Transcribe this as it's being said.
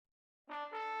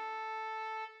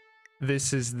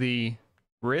This is the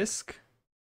Risk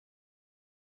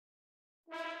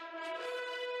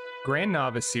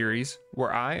Grandnovice Series,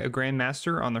 where I, a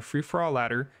Grandmaster on the free-for-all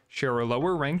ladder, share a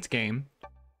lower ranked game.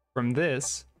 From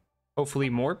this, hopefully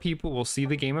more people will see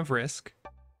the game of Risk,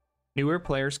 newer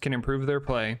players can improve their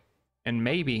play, and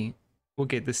maybe we'll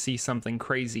get to see something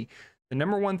crazy. The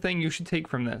number one thing you should take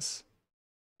from this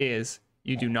is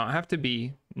you do not have to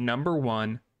be number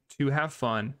one to have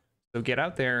fun. So get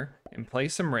out there and play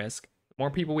some Risk. The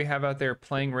more people we have out there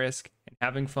playing Risk and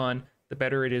having fun, the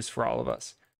better it is for all of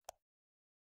us.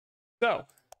 So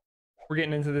we're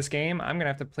getting into this game. I'm gonna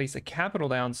have to place a capital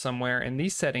down somewhere in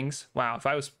these settings. Wow, if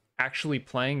I was actually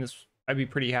playing this, I'd be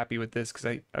pretty happy with this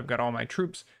because I've got all my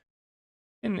troops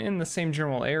in the same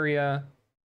general area.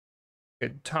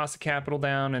 Could toss a capital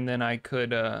down and then I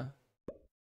could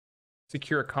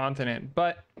secure a continent,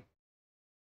 but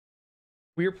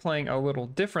we're playing a little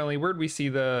differently. Where'd we see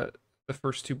the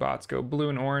first two bots go? Blue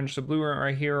and orange. So blue went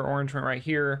right here, orange went right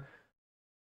here.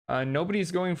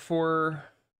 Nobody's going for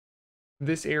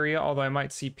this area, although I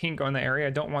might see pink on the area. I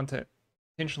don't want to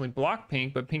intentionally block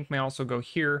pink, but pink may also go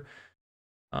here.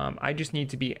 I just need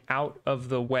to be out of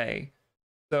the way.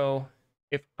 So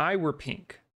if I were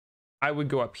pink, I would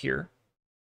go up here.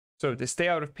 So to stay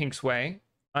out of pink's way,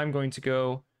 I'm going to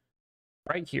go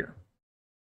right here.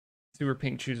 See where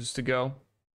pink chooses to go.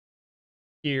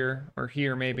 Here or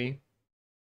here maybe.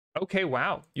 Okay,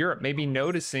 wow. Europe may be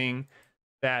noticing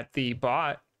that the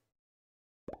bot,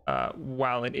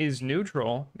 while it is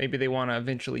neutral, maybe they want to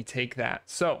eventually take that.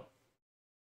 So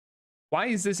why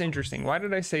is this interesting? Why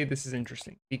did I say this is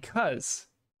interesting? Because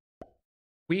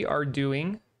we are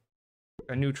doing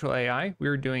a neutral AI. We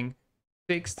are doing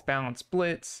fixed balance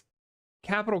blitz,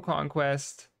 capital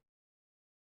conquest,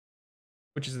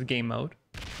 which is the game mode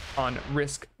on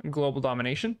Risk Global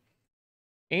Domination.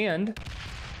 And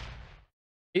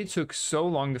it took so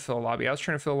long to fill a lobby. I was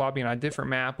trying to fill a lobby on a different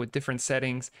map with different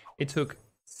settings. It took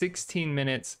 16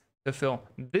 minutes to fill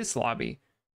this lobby.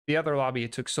 The other lobby,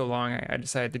 it took so long, I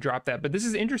decided to drop that. But this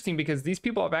is interesting because these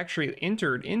people have actually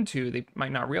entered into, they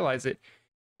might not realize it,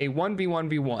 a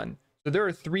 1v1v1. So there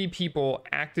are 3 people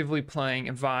actively playing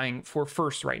and vying for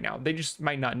first right now. They just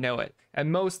might not know it. At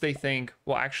most, they think,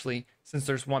 well, actually, since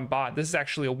there's one bot, this is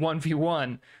actually a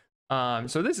 1v1.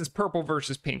 So this is purple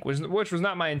versus pink, which was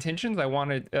not my intentions. I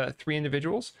wanted 3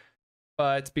 individuals,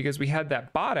 but because we had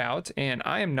that bot out and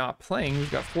I am not playing,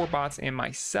 we've got 4 bots and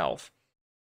myself.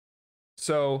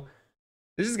 So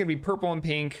this is going to be purple and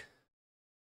pink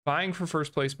vying for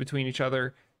first place between each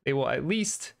other. They will at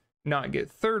least not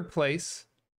get third place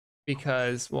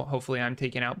because, well, hopefully I'm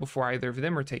taken out before either of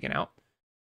them are taken out.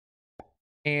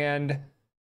 And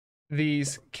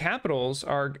these capitals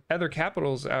are other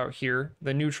capitals out here,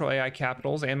 the neutral AI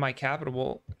capitals and my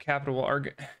capital are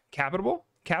capitable?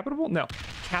 No,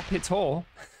 capital.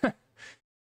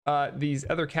 These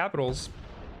other capitals,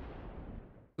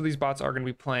 so these bots are going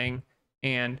to be playing.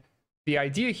 And the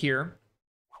idea here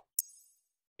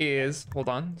is, hold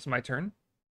on, it's my turn.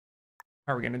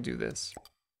 How are we going to do this?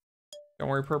 Don't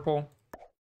worry, purple. I'm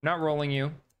not rolling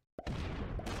you.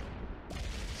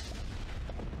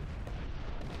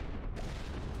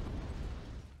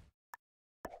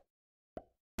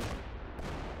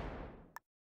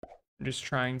 I'm just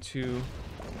trying to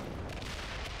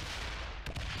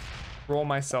roll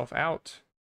myself out.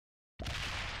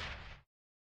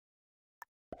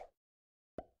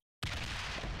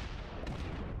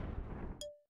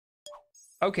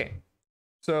 Okay,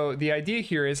 so the idea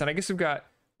here is, and I guess we've got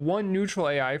 1 neutral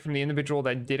AI from the individual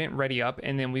that didn't ready up,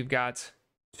 and then we've got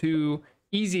 2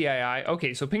 easy AI.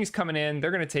 Okay, so pink's coming in,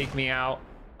 they're gonna take me out,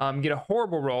 get a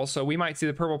horrible roll, so we might see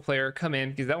the purple player come in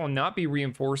because that will not be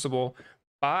reinforceable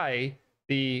by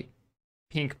the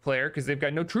pink player because they've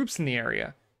got no troops in the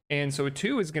area. And so a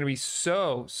 2 is going to be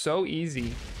so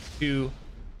easy to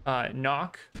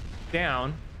knock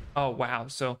down. Oh wow,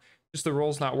 so just the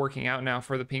roll's not working out now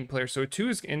for the pink player. So a 2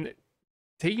 is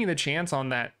taking the chance on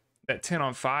that 10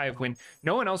 on 5 when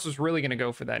no one else was really going to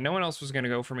go for that. No one else was going to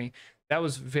go for me. That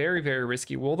was very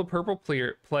risky. Will the purple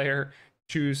player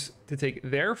choose to take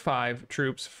their 5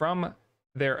 troops from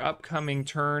their upcoming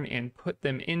turn and put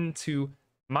them into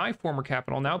my former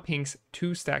capital, now pink's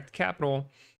 2 stacked capital,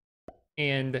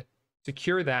 and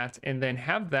secure that, and then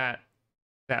have that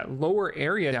lower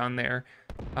area down there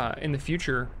in the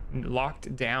future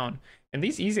locked down? And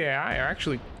these easy AI are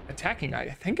actually attacking.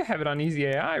 I think I have it on easy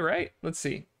AI, right? Let's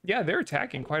see. Yeah, they're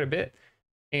attacking quite a bit.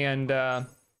 And no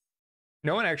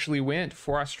one actually went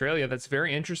for Australia. That's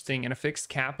very interesting. In a fixed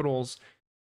capitals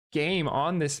game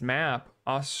on this map,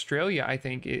 Australia, I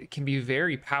think it can be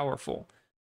very powerful.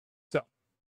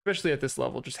 especially at this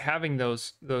level, just having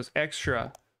those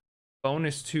extra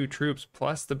bonus 2 troops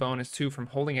plus the bonus 2 from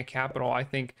holding a capital. I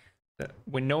think that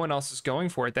when no one else is going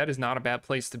for it, that is not a bad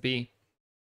place to be.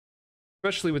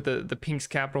 Especially with the Pink's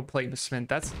capital placement.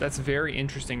 That's very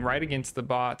interesting, right against the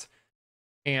bot.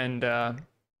 And so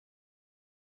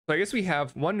I guess we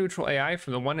have one neutral AI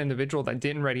for the one individual that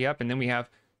didn't ready up, and then we have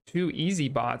 2 easy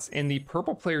bots, and the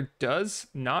purple player does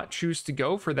not choose to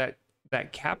go for that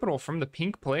capital from the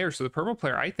pink player. So the purple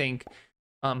player, I think,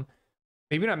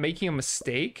 maybe not making a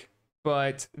mistake,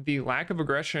 but the lack of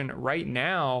aggression right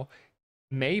now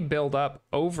may build up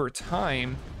over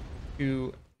time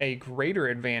to a greater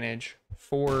advantage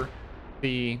for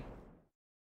the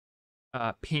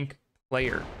pink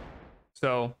player.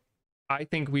 So I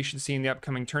think we should see in the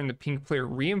upcoming turn the pink player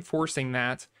reinforcing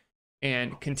that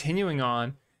and continuing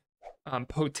on.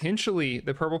 Potentially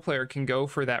the purple player can go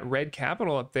for that red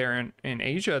capital up there in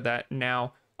Asia that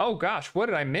now, oh gosh, what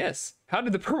did I miss? How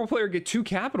did the purple player get 2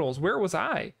 capitals? Where was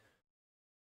I?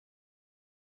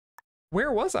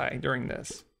 Where was I during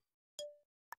this?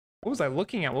 What was I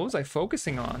looking at? What was I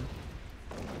focusing on?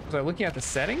 Was I looking at the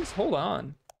settings? Hold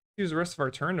on. Use the rest of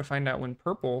our turn to find out when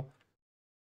purple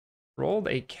rolled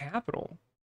a capital.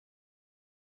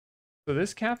 So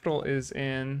this capital is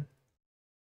in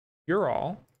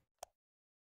Ural.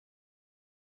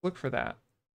 Look for that.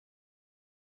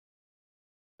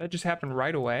 That just happened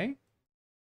right away.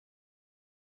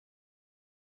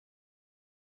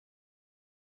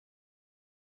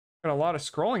 Got a lot of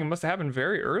scrolling. It must have happened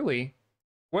very early.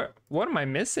 What am I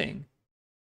missing?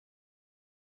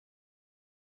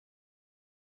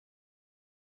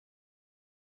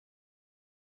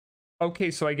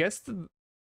 Okay, so I guess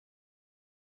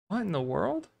what in the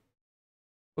world?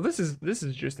 Well, this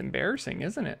is just embarrassing,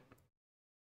 isn't it?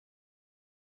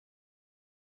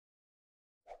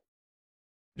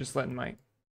 Just letting my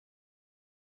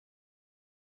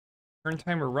turn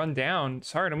timer run down.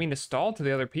 Sorry, I don't mean to stall to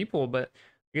the other people, but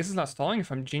I guess it's not stalling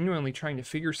if I'm genuinely trying to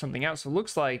figure something out. So it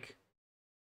looks like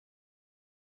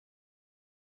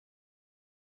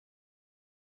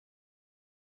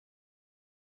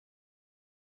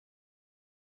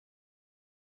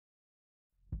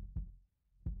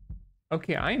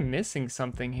okay, I am missing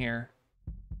something here.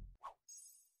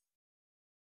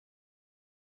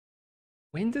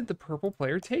 When did the purple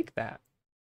player take that?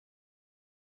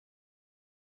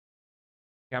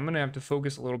 Yeah, I'm gonna have to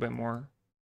focus a little bit more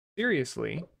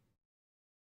seriously.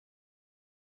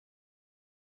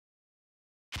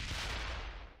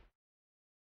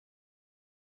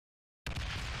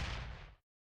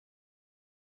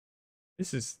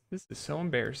 This is so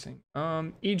embarrassing.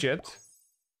 Egypt.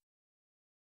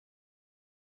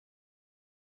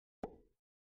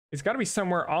 It's got to be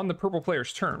somewhere on the purple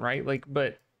player's turn, right? Like,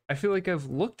 but I feel like I've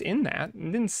looked in that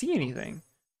and didn't see anything.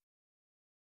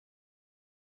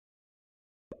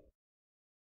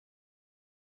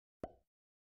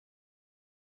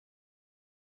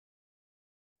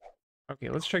 Okay,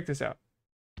 let's check this out.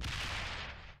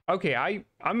 Okay, I'm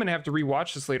gonna have to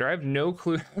rewatch this later. I have no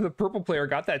clue how the purple player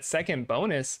got that second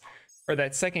bonus or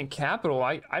that second capital.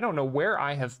 I don't know where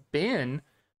I have been,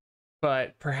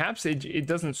 but perhaps it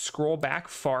doesn't scroll back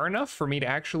far enough for me to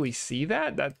actually see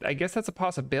that. I guess that's a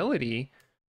possibility.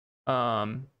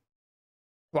 Well,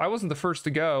 I wasn't the first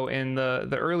to go, and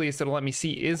the earliest it'll let me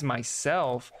see is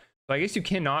myself. So I guess you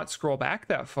cannot scroll back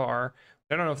that far.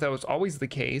 I don't know if that was always the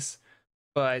case.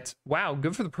 But wow,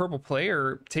 good for the purple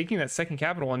player taking that second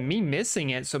capital and me missing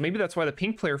it. So maybe that's why the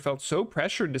pink player felt so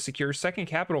pressured to secure second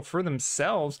capital for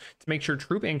themselves to make sure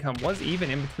troop income was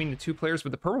even in between the 2 players.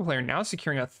 But the purple player now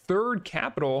securing a 3rd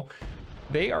capital.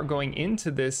 They are going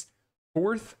into this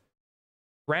fourth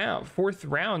round,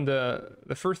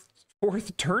 the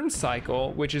fourth turn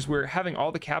cycle, which is where having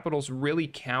all the capitals really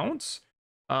counts.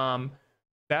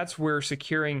 That's where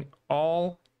securing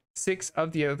all 6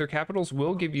 of the other capitals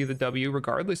will give you the W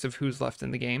regardless of who's left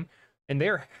in the game, and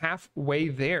they're halfway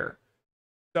there.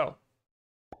 So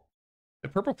the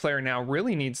purple player now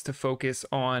really needs to focus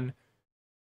on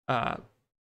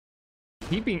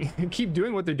keep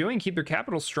doing what they're doing, keep their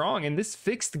capital strong. In this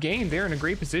fixed game, they're in a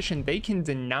great position. They can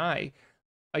deny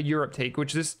a Europe take,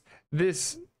 which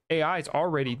this AI is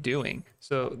already doing.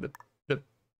 So the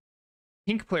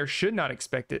pink player should not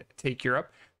expect it to take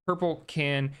Europe. Purple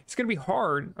can, it's going to be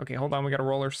hard. Okay, hold on, we got to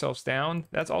roll ourselves down.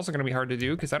 That's also going to be hard to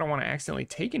do because I don't want to accidentally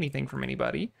take anything from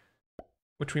anybody,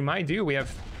 which we might do. We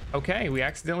have, okay, we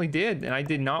accidentally did, and I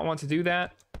did not want to do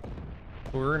that.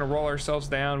 We're going to roll ourselves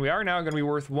down. We are now going to be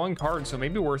worth 1 card, so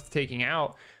maybe worth taking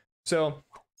out. So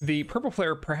the purple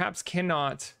player perhaps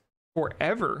cannot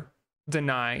forever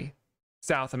deny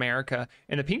South America,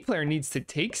 and the pink player needs to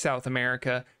take South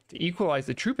America to equalize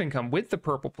the troop income with the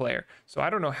purple player. So I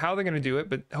don't know how they're going to do it,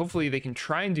 but hopefully they can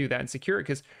try and do that and secure it,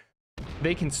 because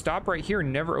they can stop right here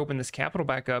and never open this capital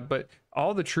back up. But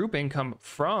all the troop income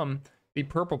from the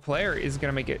purple player is going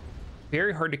to make it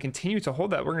very hard to continue to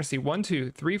hold that. We're going to see 1,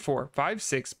 2, 3, 4, 5,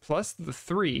 6 plus the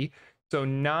 3, so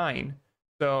 9.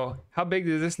 So how big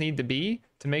does this need to be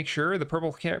to make sure the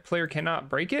purple player cannot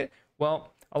break it?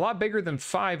 Well, a lot bigger than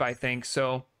 5, I think.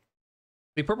 So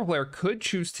the purple player could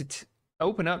choose to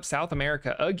open up South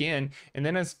America again, and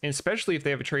then especially if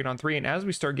they have a trade on 3, and as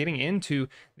we start getting into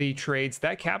the trades,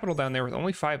 that capital down there with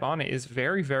only 5 on it is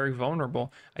very, very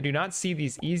vulnerable. I do not see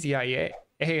these easy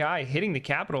AI hitting the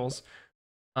capitals,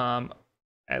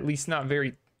 at least not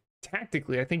very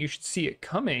tactically. I think you should see it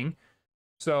coming.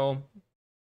 So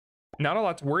not a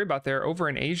lot to worry about there. Over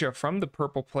in Asia from the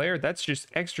purple player, that's just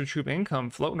extra troop income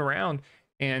floating around,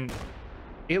 and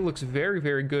it looks very,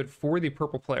 very good for the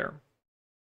purple player.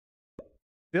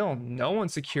 Still, no one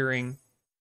securing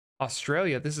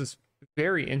Australia. This is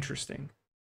very interesting.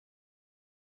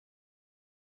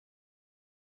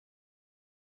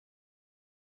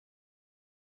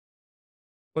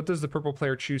 What does the purple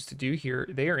player choose to do here?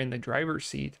 They are in the driver's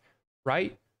seat.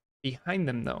 Right behind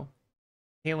them, though,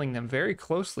 hailing them very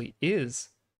closely,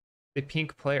 is the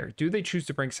pink player. Do they choose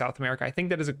to bring South America? I think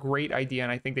that is a great idea,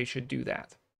 and I think they should do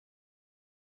that.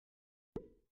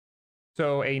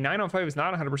 So a 9 on 5 is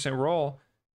not 100% roll.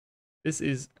 This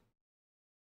is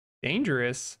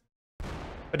dangerous,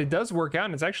 but it does work out,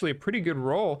 and it's actually a pretty good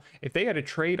roll. If they had a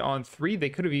trade on 3, they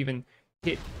could have even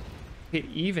hit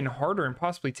even harder and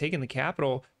possibly taken the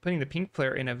capital, putting the pink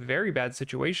player in a very bad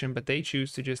situation, but they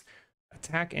choose to just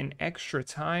attack in extra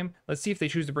time. Let's see if they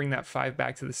choose to bring that 5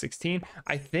 back to the 16.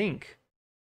 I think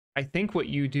what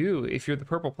you do if you're the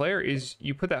purple player is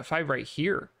you put that 5 right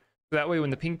here. So that way when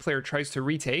the pink player tries to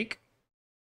retake,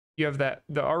 you have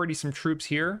the already some troops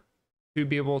here to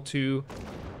be able to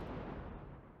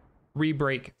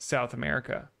re-break South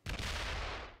America.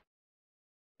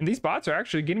 And these bots are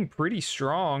actually getting pretty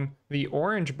strong. The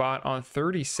orange bot on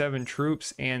 37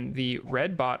 troops and the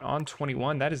red bot on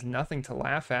 21. That is nothing to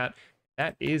laugh at.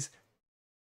 That is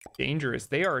dangerous.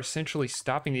 They are essentially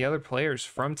stopping the other players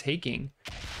from taking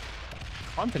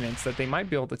continents that they might have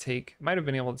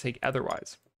been able to take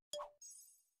otherwise.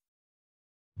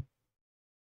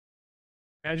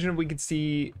 Imagine if we could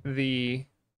see the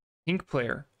pink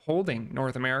player holding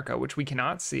North America, which we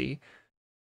cannot see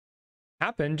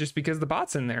happen just because the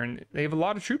bot's in there and they have a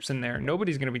lot of troops in there.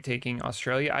 Nobody's going to be taking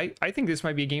Australia. I think this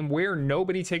might be a game where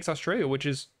nobody takes Australia, which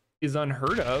is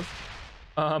unheard of.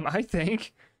 I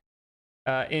think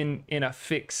in a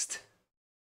fixed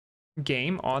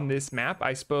game on this map,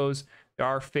 I suppose there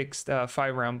are fixed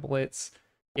 5-round blitz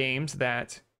games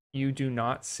that you do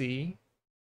not see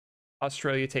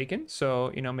Australia taken.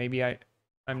 So, you know, maybe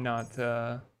I'm not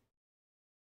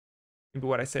maybe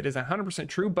what I said is 100%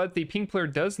 true, but the pink player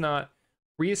does not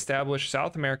reestablish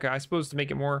South America. I suppose to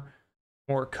make it more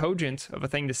cogent of a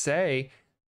thing to say,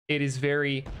 it is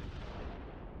very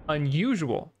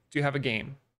unusual to have a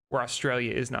game where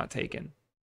Australia is not taken.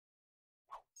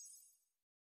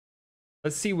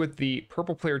 Let's see what the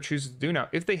purple player chooses to do now.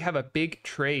 If they have a big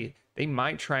trade, they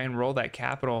might try and roll that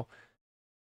capital.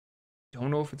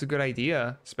 Don't know if it's a good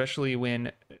idea, especially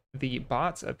when the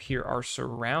bots up here are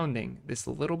surrounding this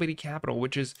little bitty capital,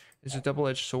 which is a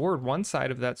double-edged sword. One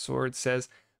side of that sword says,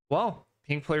 well,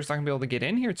 pink player's not gonna be able to get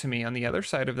in here to me. On the other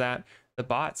side of that, the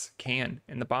bots can,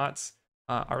 and the bots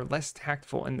are less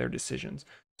tactful in their decisions.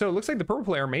 So it looks like the purple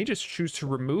player may just choose to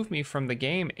remove me from the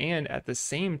game and at the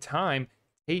same time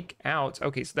take out.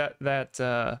 Okay, so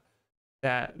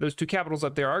that those 2 capitals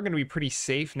up there are going to be pretty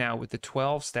safe now with the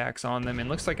 12 stacks on them, and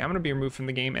looks like I'm going to be removed from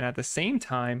the game. And at the same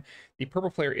time, the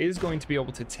purple player is going to be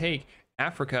able to take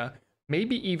Africa,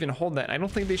 maybe even hold that. I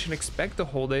don't think they should expect to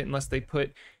hold it unless they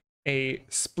put a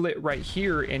split right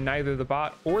here and neither the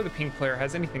bot or the pink player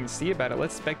has anything to see about it.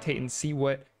 Let's spectate and see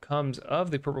what comes of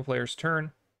the purple player's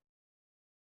turn.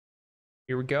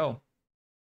 Here we go.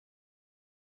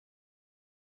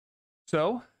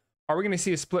 So are we going to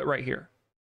see a split right here?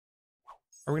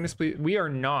 Are we going to split? We are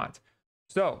not.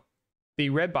 So the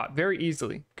red bot very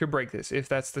easily could break this if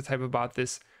that's the type of bot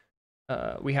this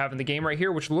we have in the game right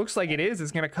here, which looks like it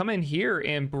is going to come in here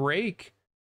and break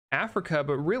Africa.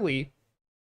 But really,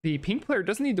 the pink player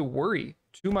doesn't need to worry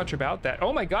too much about that.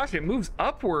 Oh my gosh, it moves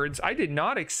upwards. I did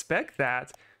not expect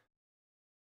that.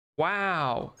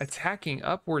 Wow, attacking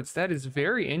upwards. That is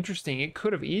very interesting. It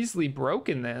could have easily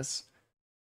broken this.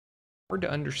 Hard to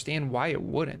understand why it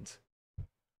wouldn't.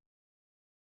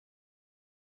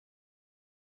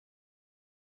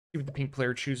 See what the pink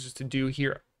player chooses to do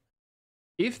here.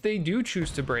 If they do choose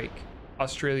to break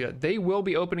Australia. They will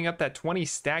be opening up that 20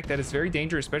 stack. That is very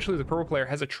dangerous, especially if the purple player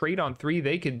has a trade on 3.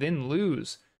 They could then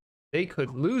lose. They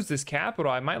could lose this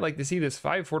capital. I might like to see this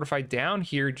 5 fortified down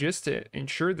here just to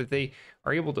ensure that they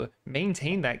are able to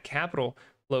maintain that capital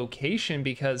location,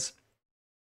 because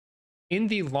in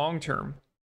the long term,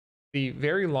 the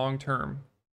very long term,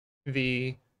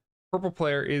 the purple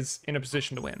player is in a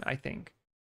position to win, I think.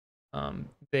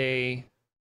 They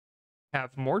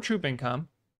have more troop income,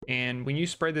 and when you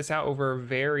spread this out over a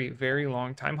very, very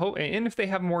long time, and if they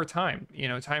have more time,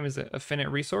 time is a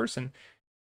finite resource, and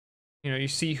you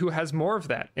see who has more of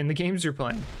that in the games you're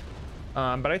playing.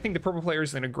 But I think the purple player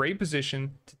is in a great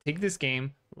position to take this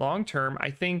game long term.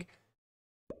 I think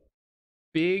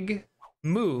big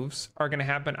moves are going to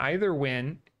happen either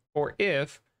when or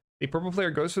if the purple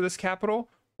player goes for this capital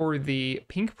or the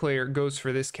pink player goes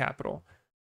for this capital.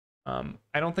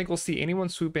 I don't think we'll see anyone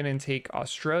swoop in and take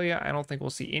Australia. I don't think we'll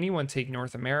see anyone take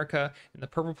North America, and the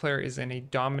purple player is in a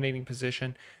dominating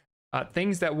position.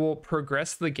 Things that will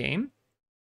progress the game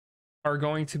are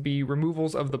going to be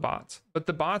removals of the bots, but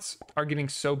the bots are getting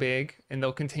so big and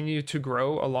they'll continue to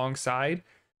grow alongside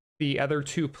the other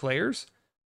two players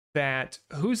that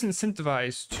who's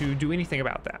incentivized to do anything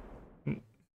about that?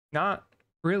 Not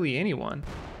really anyone.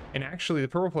 And actually the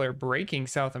purple player breaking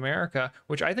South America,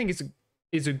 which I think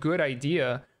is a good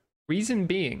idea. Reason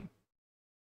being,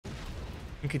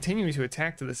 and continuing to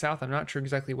attack to the south, I'm not sure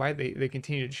exactly why they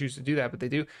continue to choose to do that, but they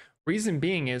do. Reason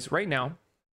being is right now,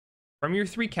 from your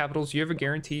 3 capitals, you have a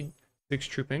guaranteed 6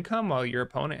 troop income, while your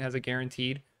opponent has a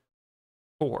guaranteed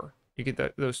 4. You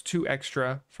get those 2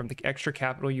 extra from the extra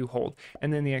capital you hold,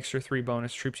 and then the extra 3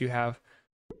 bonus troops you have.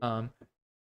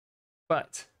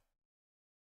 But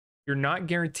you're not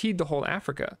guaranteed to hold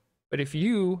Africa. But if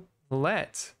you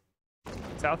let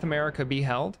South America be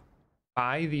held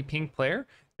by the pink player,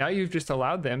 now you've just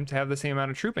allowed them to have the same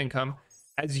amount of troop income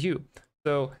as you.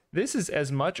 So this is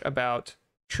as much about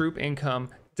troop income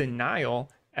denial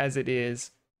as it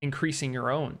is increasing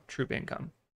your own troop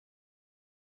income.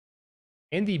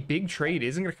 And the big trade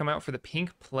isn't going to come out for the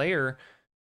pink player.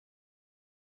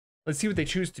 Let's see what they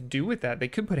choose to do with that. They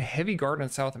could put a heavy guard on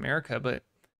South America, but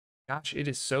gosh, it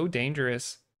is so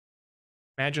dangerous.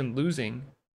 Imagine losing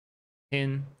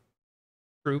 10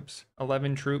 troops,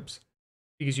 11 troops,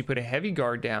 because you put a heavy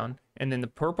guard down, and then the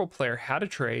purple player had a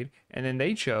trade, and then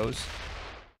they chose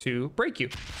to break you.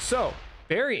 So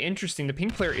very interesting. The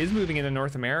pink player is moving into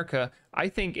North America. I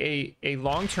think a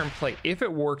long-term play, if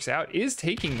it works out, is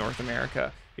taking North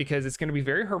America, because it's going to be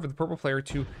very hard for the purple player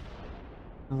to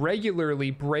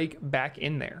regularly break back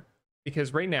in there.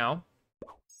 Because right now,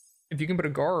 if you can put a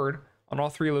guard on all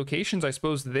 3 locations, I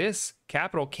suppose this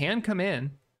capital can come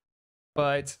in.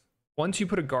 But once you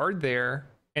put a guard there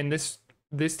and this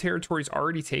territory is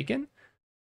already taken,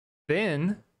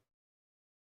 then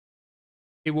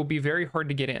it will be very hard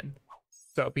to get in.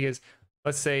 So because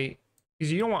let's say,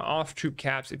 because you don't want off troop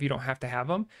caps if you don't have to have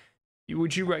them.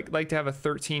 Would you like to have a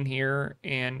 13 here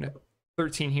and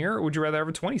 13 here, or would you rather have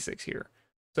a 26 here?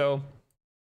 So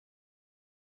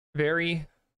very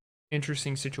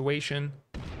interesting situation.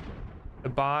 The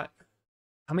bot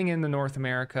coming into North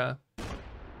America,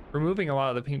 removing a lot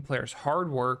of the pink players' hard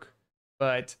work,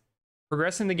 but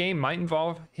progressing the game might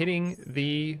involve hitting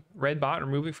the red bot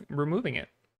and removing it.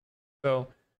 So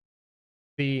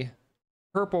the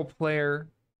purple player,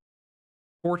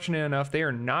 fortunate enough, they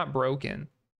are not broken,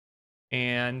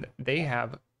 and they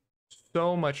have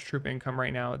so much troop income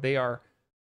right now. They are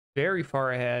very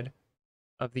far ahead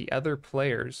of the other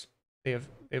players. They have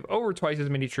over twice as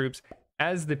many troops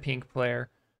as the pink player.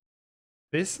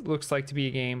 This looks like to be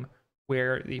a game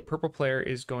where the purple player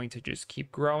is going to just keep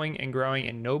growing and growing,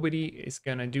 and nobody is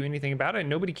going to do anything about it.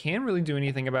 Nobody can really do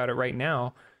anything about it right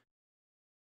now.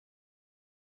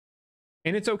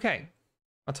 And it's okay.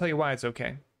 I'll tell you why it's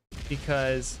okay.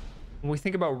 Because when we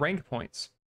think about rank points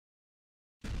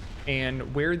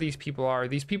and where these people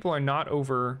are not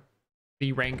over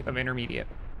the rank of intermediate.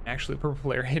 Actually, the purple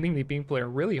player hitting the pink player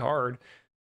really hard,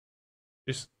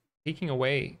 just taking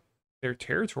away their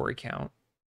territory count.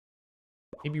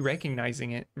 Maybe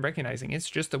recognizing it's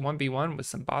just a 1v1 with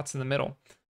some bots in the middle.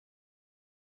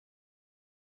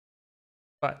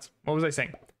 But what was I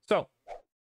saying? So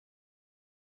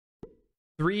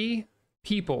 3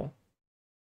 people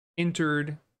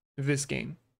entered this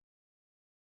game.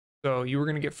 So you were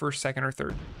going to get first, second, or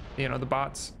third. You know, the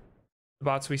bots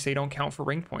we say don't count for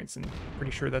rank points, and I'm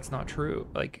pretty sure that's not true.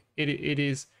 Like it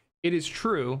is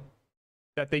true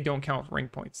that they don't count for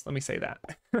rank points. Let me say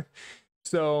that.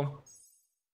 So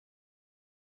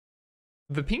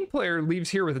the pink player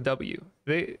leaves here with a W.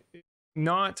 They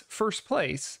not first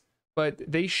place, but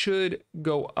they should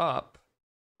go up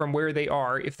from where they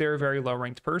are if they're a very low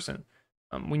ranked person.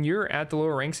 When you're at the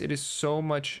lower ranks, it is so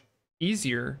much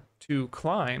easier to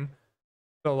climb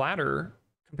the ladder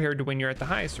compared to when you're at the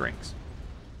highest ranks.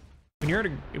 When you're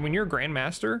a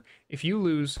grandmaster, if you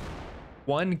lose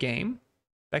one game,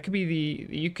 that could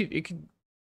be it could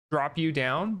drop you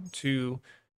down to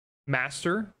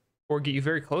master or get you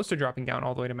very close to dropping down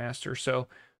all the way to master. So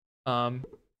or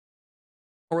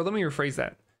let me rephrase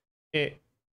that.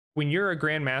 When you're a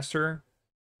grandmaster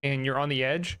and you're on the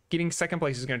edge, getting second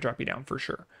place is going to drop you down for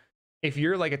sure. If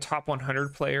you're like a top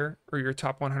 100 player or you're a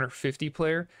top 150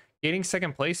 player, getting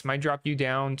second place might drop you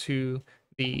down to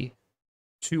the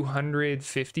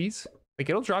 250s. Like,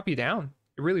 it'll drop you down.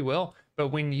 It really will. But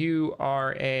when you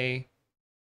are a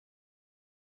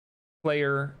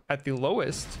player at the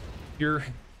lowest, you're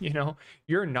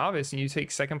a novice and you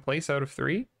take second place out of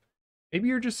 3, maybe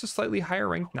you're just a slightly higher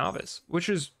ranked novice, which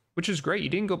is great. You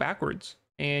didn't go backwards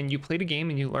and you played a game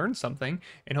and you learned something,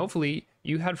 and hopefully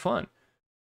you had fun.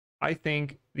 I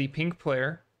think the pink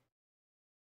player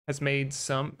has made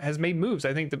moves.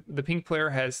 I think the pink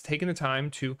player has taken the time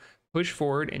to push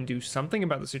forward and do something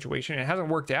about the situation. It hasn't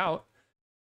worked out.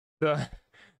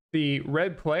 The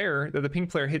red player that the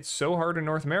pink player hit so hard in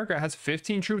North America has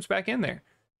 15 troops back in there.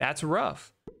 That's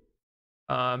rough.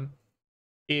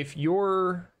 If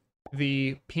you're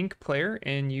the pink player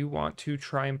and you want to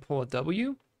try and pull a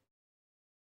W,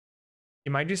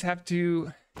 you might just have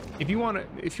to, if you want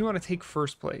to take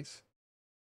first place,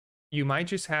 you might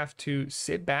just have to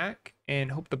sit back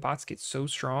and hope the bots get so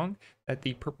strong that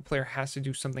the purple player has to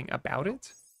do something about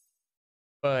it.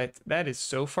 But that is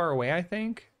so far away, I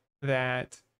think,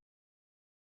 that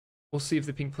we'll see if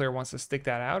the pink player wants to stick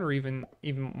that out or even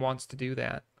wants to do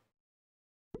that.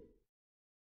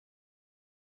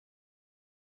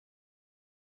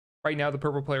 Right now, the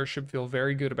purple player should feel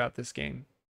very good about this game.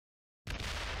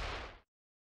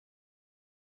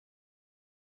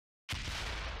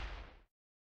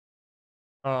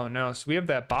 Oh no, so we have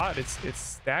that bot. Its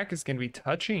stack is going to be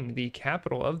touching the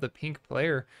capital of the pink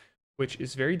player, which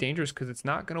is very dangerous because it's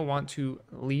not going to want to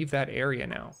leave that area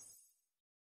now.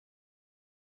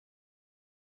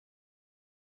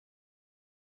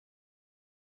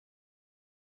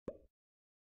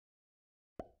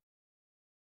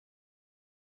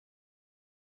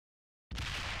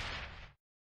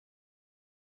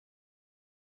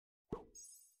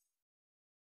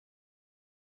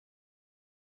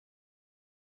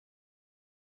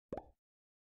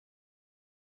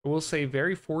 I will say,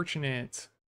 very fortunate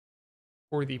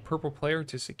for the purple player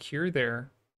to secure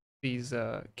these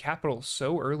capitals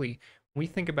so early. When we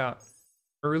think about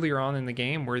earlier on in the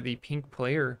game where the pink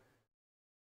player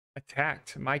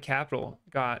attacked my capital,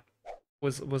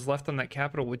 was left on that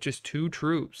capital with just 2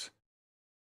 troops.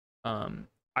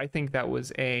 I think that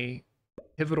was a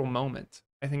pivotal moment.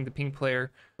 I think the pink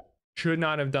player should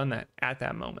not have done that at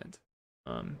that moment.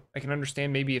 I can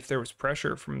understand maybe if there was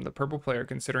pressure from the purple player,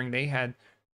 considering they had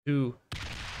 2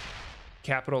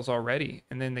 capitals already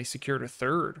and then they secured a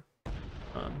 3rd.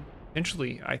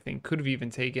 Potentially, I think, could have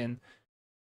even taken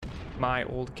my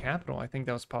old capital. I think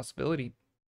that was a possibility.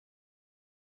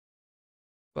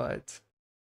 But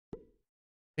I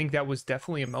think that was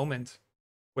definitely a moment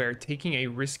where taking a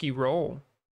risky role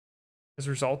has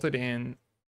resulted in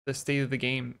the state of the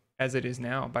game as it is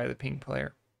now by the pink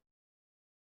player.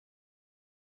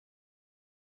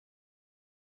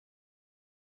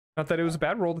 Not that it was a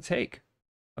bad role to take.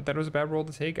 Not that it was a bad role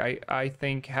to take. I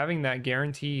think having that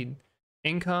guaranteed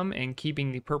income and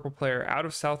keeping the purple player out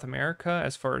of South America,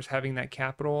 as far as having that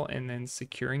capital and then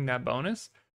securing that bonus,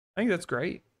 I think that's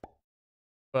great.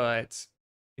 But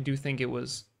I do think it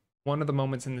was one of the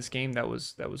moments in this game that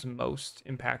was most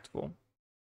impactful.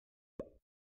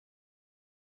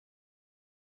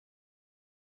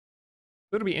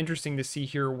 It'll be interesting to see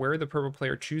here where the purple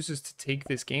player chooses to take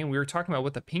this game. We were talking about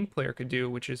what the pink player could do,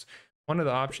 which is one of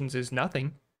the options is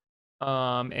nothing.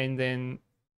 And then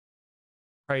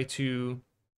try to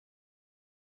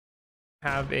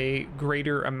have a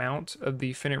greater amount of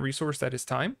the finite resource that is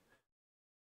time.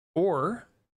 Or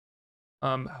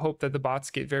hope that the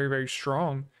bots get very, very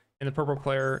strong and the purple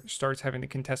player starts having to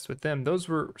contest with them. Those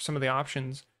were some of the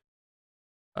options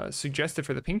suggested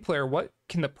for the pink player. What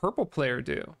can the purple player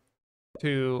do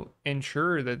to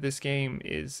ensure that this game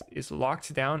is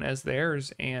locked down as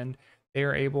theirs and they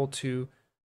are able to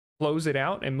close it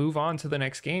out and move on to the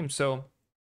next game? So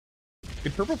the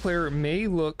purple player may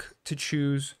look to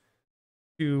choose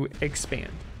to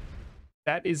expand.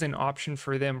 That is an option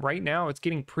for them. Right now, it's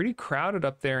getting pretty crowded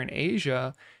up there in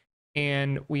Asia,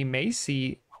 and we may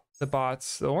see the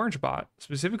bots, the orange bot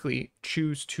specifically,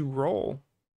 choose to roll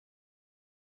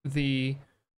the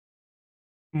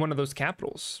one of those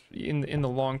capitals in the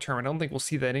long term. I don't think we'll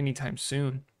see that anytime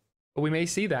soon, but we may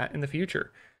see that in the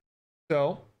future.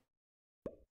 So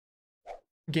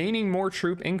gaining more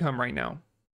troop income right now,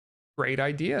 great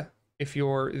idea if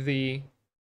you're the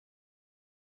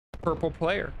purple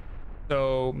player.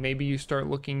 So maybe you start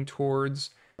looking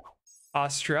towards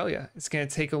Australia. It's going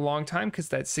to take a long time because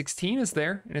that 16 is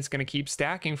there and it's going to keep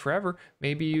stacking forever.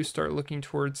 Maybe you start looking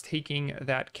towards taking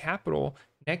that capital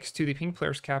next to the pink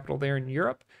player's capital there in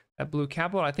Europe, that blue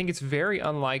capital. I think it's very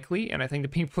unlikely, and I think the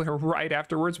pink player right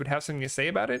afterwards would have something to say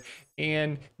about it,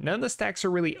 and none of the stacks are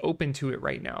really open to it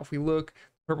right now. If we look,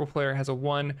 purple player has a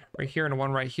 1 right here and a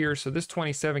 1 right here, so this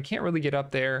 27 can't really get up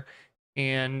there,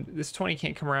 and this 20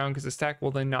 can't come around because the stack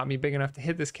will then not be big enough to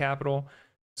hit this capital.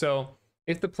 So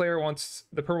if the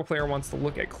purple player wants to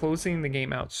look at closing the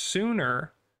game out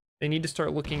sooner, they need to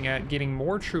start looking at getting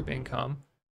more troop income,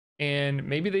 and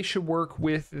maybe they should work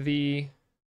with the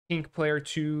pink player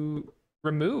to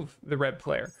remove the red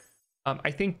player. I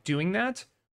think doing that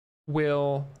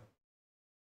will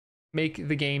make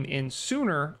the game end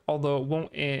sooner, although it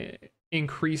won't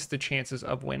increase the chances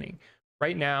of winning.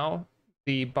 Right now,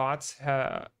 the bots,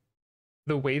 the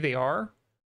way they are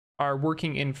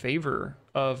working in favor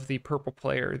of the purple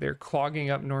player. They're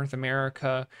clogging up North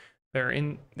America. They're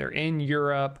in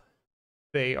Europe.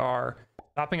 They are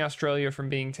stopping Australia from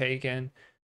being taken.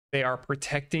 They are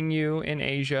protecting you in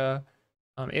Asia.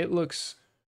 It looks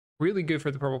really good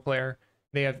for the purple player.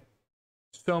 They have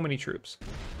so many troops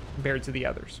compared to the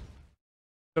others.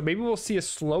 So maybe we'll see a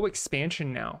slow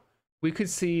expansion now. We could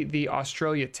see the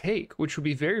Australia take, which would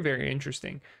be very, very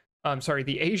interesting. Sorry,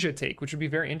 the Asia take, which would be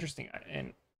very interesting.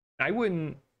 And I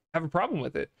wouldn't have a problem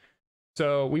with it.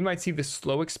 So we might see the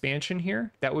slow expansion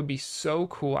here. That would be so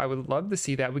cool. I would love to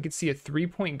see that. We could see a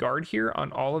 3-point guard here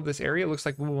on all of this area. It looks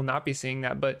like we will not be seeing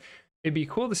that, but it'd be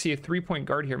cool to see a 3-point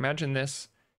guard here. Imagine this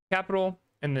capital,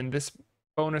 and then this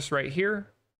bonus right here.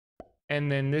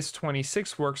 And then this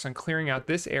 26 works on clearing out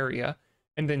this area.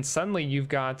 And then suddenly you've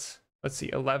got, let's see,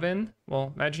 11.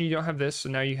 Well, imagine you don't have this, so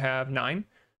now you have 9.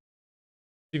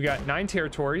 You've got 9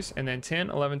 territories, and then 10,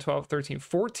 11, 12, 13,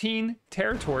 14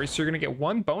 territories. So you're going to get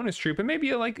 1 bonus troop, and maybe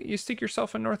you stick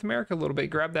yourself in North America a little bit,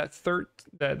 grab that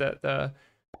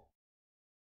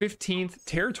 15th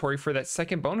territory for that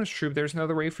second bonus troop. There's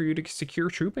another way for you to secure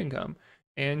troop income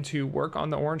and to work on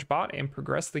the orange bot and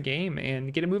progress the game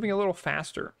and get it moving a little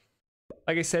faster.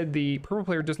 Like I said, the purple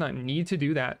player does not need to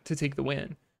do that to take the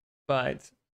win,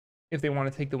 but if they want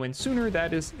to take the win sooner,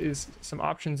 that is some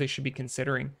options they should be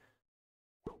considering.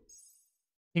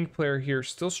 Pink player here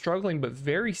still struggling, but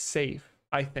very safe,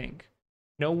 I think.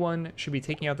 No one should be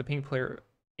taking out the pink player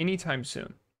anytime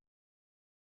soon.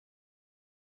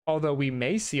 Although we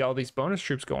may see all these bonus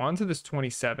troops go on to this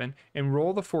 27 and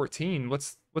roll the 14.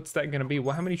 What's that going to be?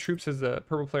 Well, how many troops has the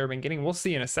purple player been getting? We'll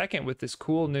see in a second with this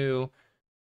cool new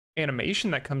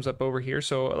animation that comes up over here.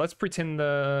 So let's pretend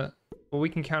we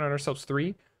can count on ourselves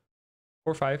 3,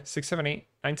 4, 5, 6, 7, 8,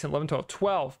 9, 10, 11, 12,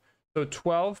 12. So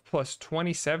 12 plus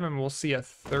 27, we'll see a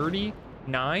 39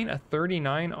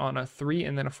 on a 3,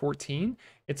 and then a 14.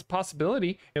 It's a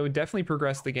possibility. It would definitely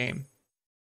progress the game.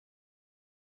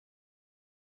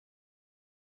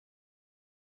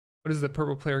 What is the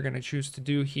purple player going to choose to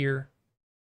do here?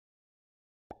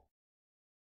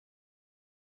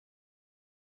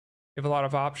 They have a lot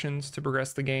of options to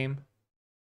progress the game.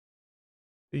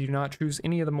 They do not choose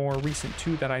any of the more recent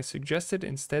 2 that I suggested.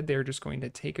 Instead, they're just going to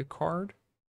take a card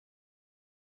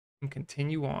and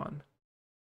continue on.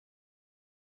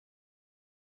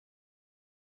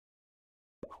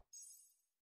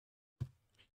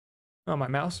 Oh, my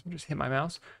mouse just hit my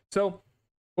mouse. So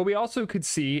what we also could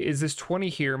see is this 20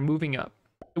 here moving up.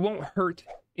 It won't hurt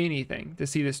anything to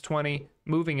see this 20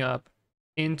 moving up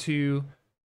into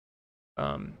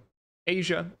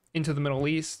Asia, into the Middle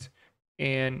East,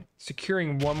 and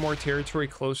securing 1 more territory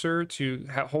closer to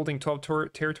holding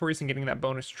 12 territories and getting that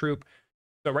bonus troop.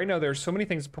 So right now there's so many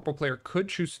things the purple player could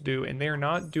choose to do, and they're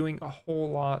not doing a whole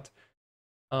lot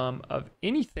of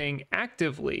anything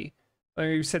actively. Like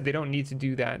you said, they don't need to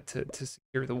do that to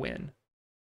secure the win.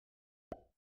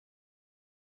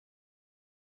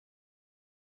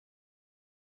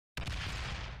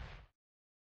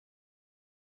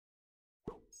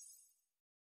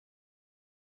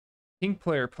 Pink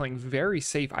player playing very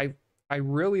safe. I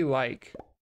really like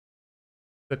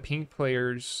the pink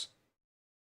player's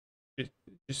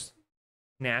just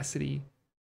tenacity,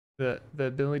 the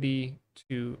ability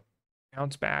to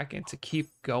bounce back and to keep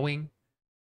going.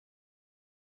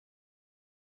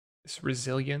 This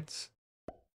resilience.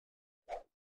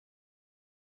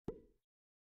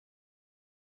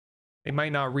 They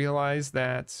might not realize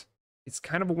that it's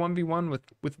kind of a 1v1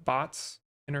 with bots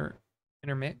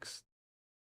intermixed.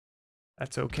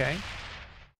 That's okay.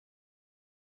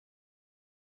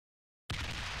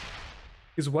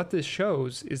 Because what this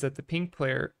shows is that the pink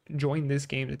player joined this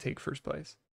game to take first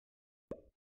place.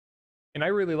 And I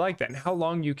really like that. And how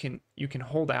long you can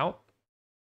hold out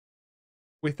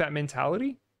with that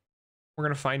mentality, we're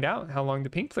going to find out how long the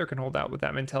pink player can hold out with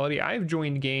that mentality. I've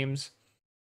joined games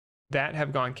that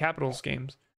have gone, Capitals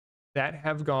games, that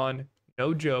have gone,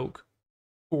 no joke,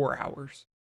 4 hours.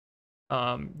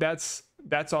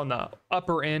 That's on the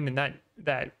upper end, and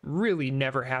that really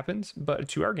never happens, but a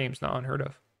 2-hour game's not unheard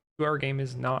of. 2-hour game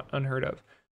is not unheard of.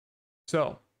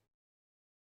 So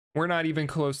we're not even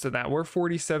close to that. We're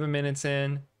 47 minutes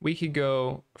in. We could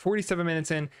go 47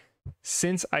 minutes in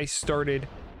since I started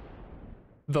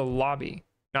the lobby,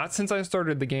 not since I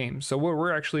started the game. So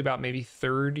we're actually about maybe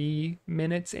 30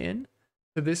 minutes in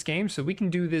to this game. So we can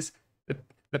do this.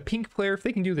 The pink player, if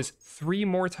they can do this 3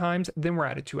 more times, then we're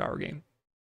at a 2-hour game.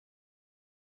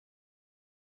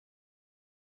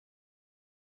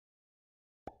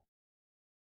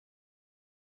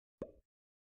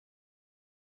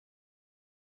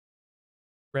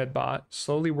 Red bot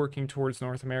slowly working towards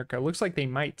North America. Looks like they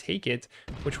might take it,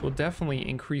 which will definitely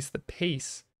increase the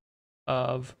pace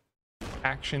of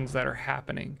actions that are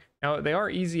happening. Now, they are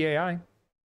easy AI,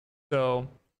 so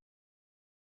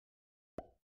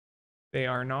they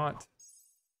are not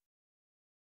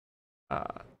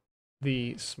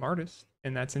the smartest,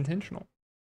 and that's intentional.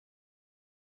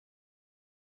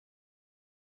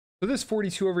 So this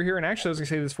 42 over here, and actually I was gonna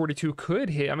say this 42 could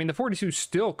hit. I mean, the 42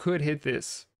 still could hit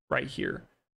this right here.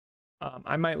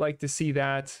 I might like to see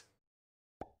that,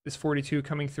 this 42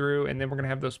 coming through, and then we're going to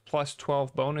have those plus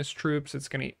 12 bonus troops. It's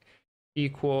going to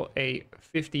equal a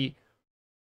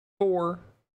 54.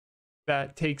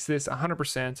 That takes this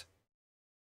 100%.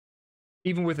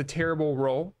 Even with a terrible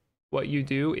roll, what you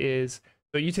do is,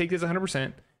 so you take this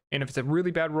 100%, and if it's a really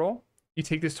bad roll, you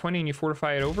take this 20 and you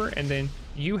fortify it over, and then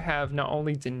you have not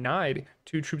only denied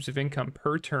 2 troops of income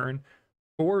per turn,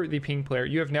 for the pink player,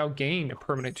 you have now gained a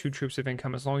permanent 2 troops of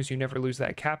income as long as you never lose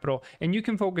that capital, and you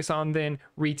can focus on then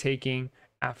retaking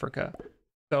Africa.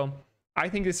 So I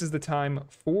think this is the time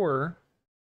for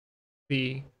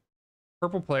the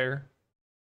purple player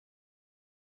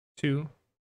to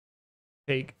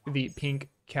take the pink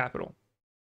capital.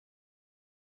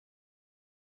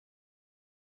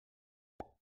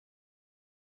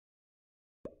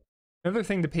 Another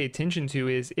thing to pay attention to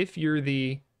is if you're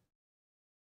the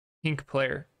pink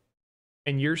player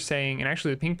and you're saying, and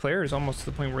actually the pink player is almost to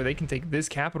the point where they can take this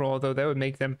capital, although that would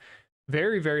make them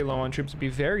very, very low on troops, would be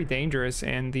very dangerous,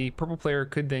 and the purple player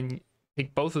could then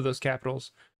take both of those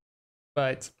capitals.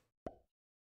 But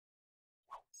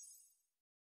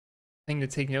thing to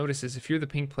take notice is if you're the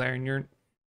pink player and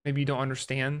maybe you don't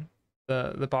understand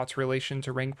the bot's relation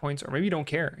to rank points, or maybe you don't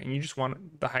care and you just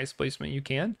want the highest placement you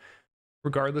can,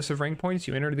 regardless of rank points,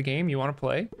 you enter the game, you want to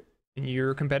play, and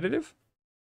you're competitive,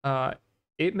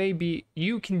 it may be,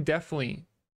 you can definitely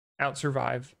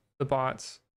out-survive the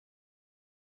bots,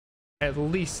 at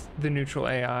least the neutral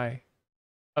AI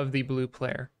of the blue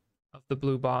player, of the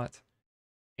blue bot,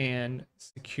 and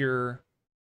secure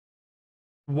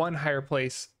one higher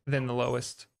place than the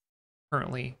lowest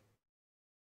currently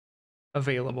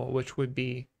available, which would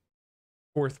be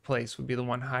 4th place, would be the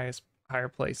one higher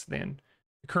place than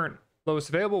the current lowest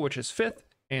available, which is 5th,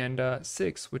 and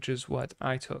 6th, which is what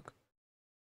I took.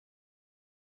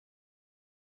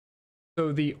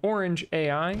 So the orange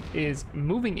AI is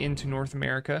moving into North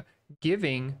America,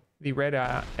 giving the red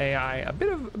AI a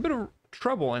bit of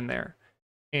trouble in there,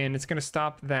 and it's going to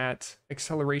stop that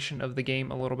acceleration of the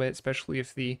game a little bit, especially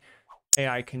if the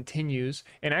AI continues.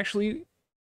 And actually,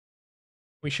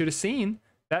 we should have seen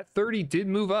that 30 did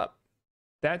move up.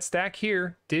 That stack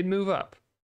here did move up.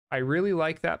 I really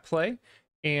like that play,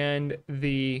 and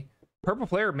the purple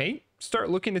player may start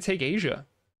looking to take Asia.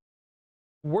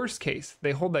 Worst case,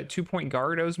 they hold that 2-point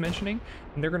guard I was mentioning,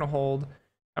 and they're going to hold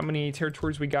how many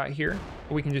territories we got here.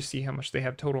 We can just see how much they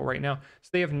have total right now. So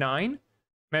they have 9.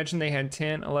 Imagine they had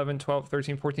 10, 11, 12,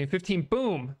 13, 14, 15.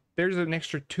 Boom! There's an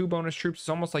extra 2 bonus troops. It's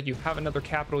almost like you have another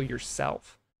capital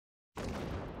yourself.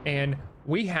 And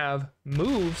we have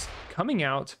moves coming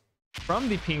out from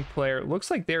the pink player. Looks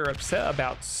like they're upset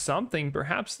about something.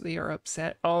 Perhaps they are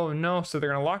upset. Oh no, so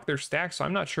they're going to lock their stack. So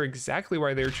I'm not sure exactly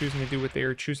why they're choosing to do what they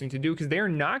are choosing to do, because they're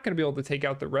not going to be able to take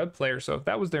out the red player. So if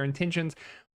that was their intentions,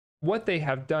 what they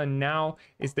have done now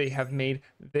is they have made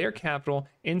their capital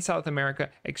in South America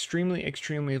extremely,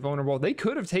 extremely vulnerable. They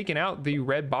could have taken out the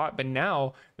red bot, but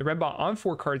now the red bot on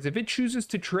 4 cards, if it chooses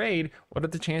to trade, what are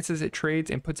the chances it trades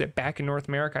and puts it back in North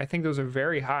America? I think those are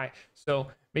very high.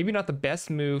 So maybe not the best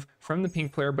move from the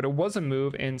pink player, but it was a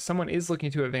move, and someone is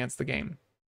looking to advance the game.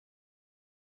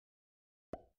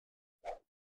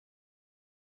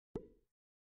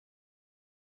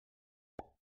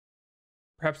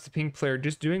 Perhaps the pink player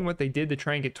just doing what they did to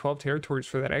try and get 12 territories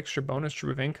for that extra bonus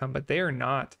troop of income, but they are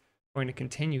not going to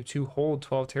continue to hold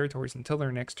 12 territories until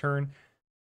their next turn,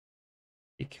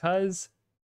 because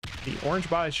the orange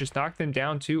bot has just knocked them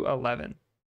down to 11.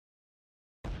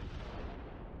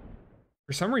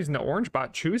 For some reason, the orange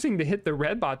bot choosing to hit the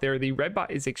red bot there, the red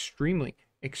bot is extremely,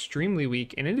 extremely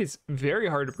weak, and it is very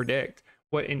hard to predict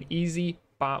what an easy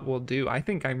bot will do. I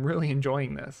think I'm really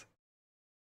enjoying this.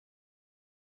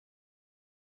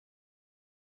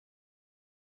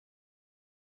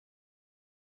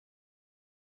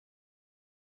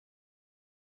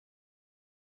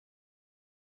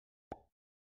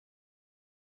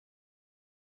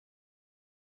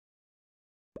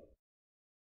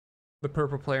 The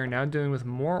purple player now dealing with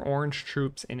more orange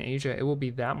troops in Asia. It will be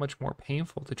that much more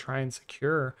painful to try and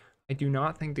secure. I do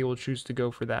not think they will choose to go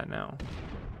for that now.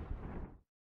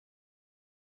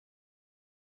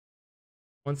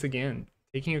 Once again,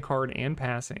 taking a card and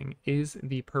passing is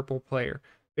the purple player.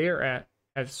 They are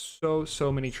have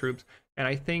so many troops, and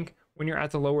I think when you're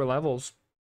at the lower levels,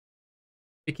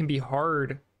 it can be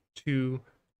hard to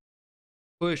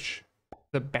push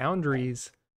the boundaries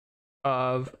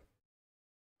of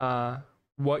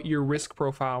what your risk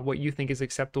profile, what you think is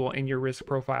acceptable in your risk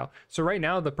profile. So right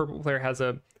now, the purple player has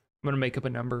I'm going to make up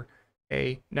a number,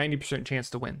 a 90%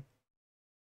 chance to win.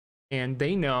 And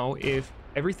they know if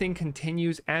everything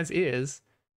continues as is,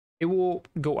 it will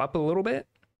go up a little bit.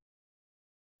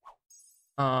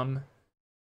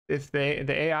 If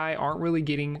the AI aren't really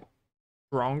getting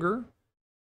stronger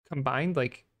combined,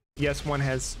 like yes, one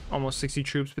has almost 60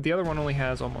 troops, but the other one only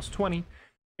has almost 20.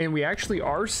 And we actually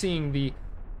are seeing the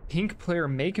pink player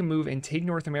make a move and take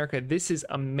North America. This is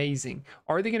amazing.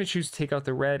 Are they going to choose to take out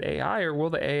the red AI, or will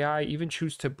the AI even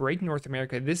choose to break North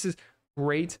America? This is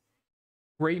great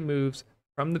moves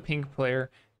from the pink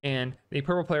player, and the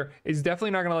purple player is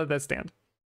definitely not going to let that stand.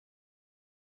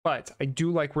 But I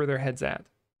do like where their head's at.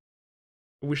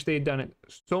 I wish they had done it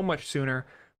so much sooner,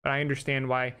 but I understand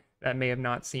why that may have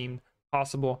not seemed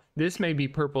possible. This may be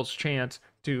purple's chance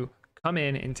to come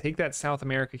in and take that South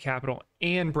America capital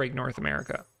and break North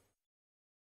America.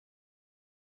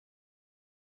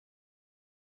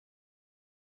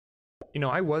 You know,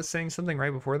 I was saying something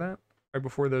right before that, right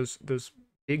before those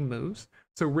big moves.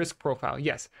 So risk profile,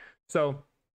 yes. So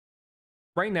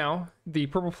right now, the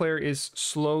purple player is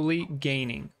slowly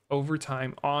gaining over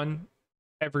time on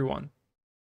everyone.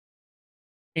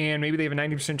 And maybe they have a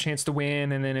 90% chance to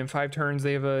win, and then in 5 turns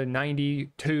they have a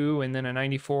 92, and then a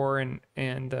 94, and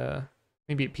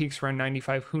maybe it peaks around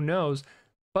 95, who knows.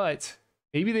 But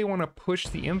maybe they want to push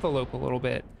the envelope a little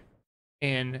bit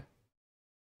and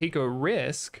take a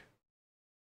risk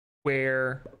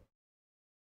where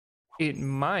it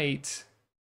might,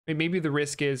 maybe the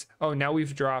risk is, oh, now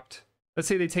we've dropped, let's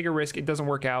say they take a risk, it doesn't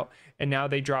work out, and now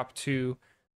they drop to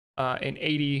an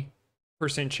 80%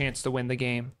 chance to win the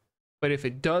game. But if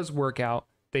it does work out,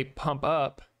 they pump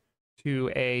up to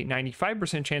a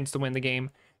 95% chance to win the game,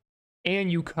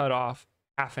 and you cut off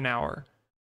half an hour.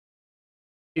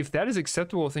 If that is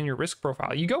acceptable within your risk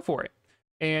profile, you go for it.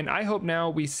 And I hope now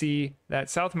we see that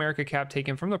South America cap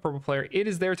taken from the purple player. It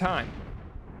is their time.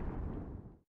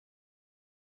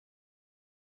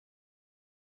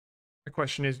 The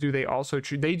question is, do they also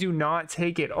choose? They do not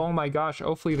take it. Oh my gosh.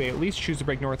 Hopefully they at least choose to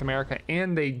break North America,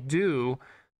 and they do.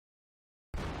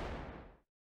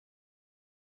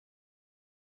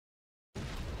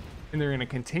 And they're going to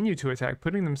continue to attack,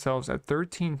 putting themselves at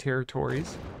 13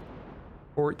 territories.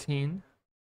 14.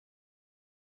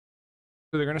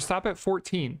 So they're going to stop at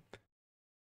 14.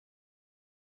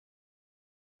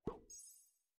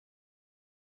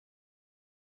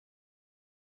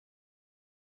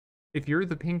 If you're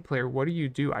the pink player, what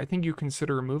do? I think you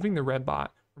consider removing the red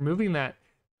bot, removing that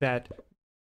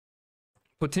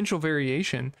potential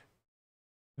variation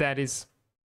that's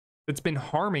been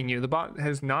harming you. The bot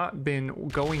has not been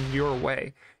going your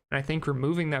way. And I think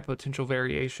removing that potential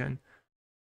variation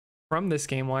from this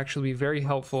game will actually be very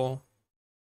helpful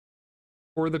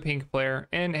for the pink player.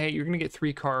 And hey, you're going to get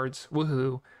 3 cards.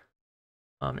 Woohoo.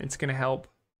 It's going to help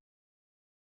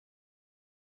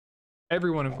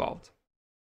everyone involved.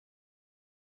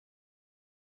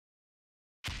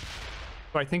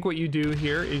 So I think what you do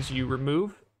here is you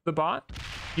remove the bot,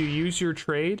 you use your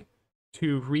trade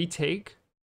to retake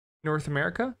North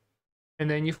America, and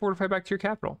then you fortify back to your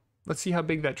capital. Let's see how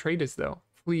big that trade is, though.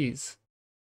 Please.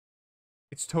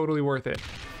 It's totally worth it.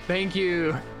 Thank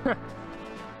you.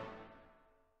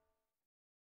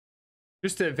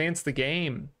 Just to advance the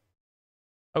game.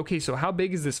 Okay, so how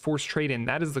big is this forced trade in?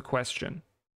 That is the question.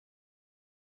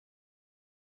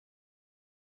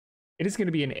 It is going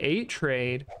to be an 8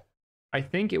 trade. I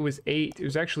think it was 8. It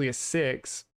was actually a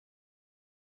 6.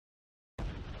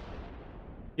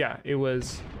 Yeah, it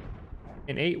was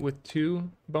an 8 with 2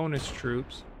 bonus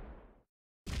troops.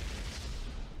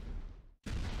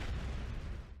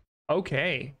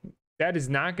 Okay, that is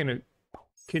not going to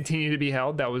continue to be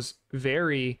held. That was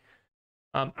very...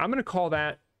 I'm going to call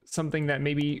that something that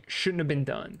maybe shouldn't have been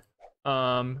done.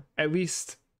 At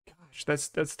least...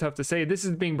 That's tough to say. This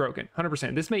is being broken,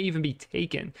 100%. This may even be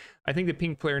taken. I think the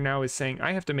pink player now is saying,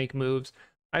 I have to make moves.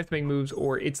 I have to make moves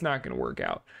or it's not going to work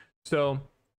out. So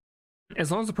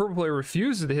as long as the purple player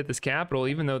refuses to hit this capital,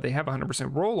 even though they have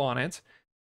 100% roll on it,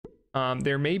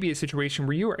 there may be a situation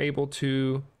where you are able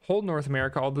to hold North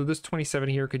America, although this 27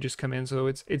 here could just come in. So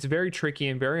it's very tricky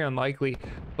and very unlikely.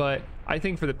 But I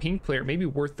think for the pink player, it may be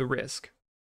worth the risk.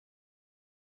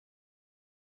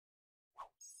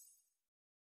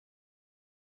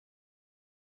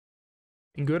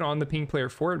 And good on the pink player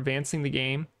for advancing the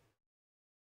game.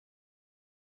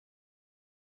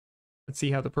 Let's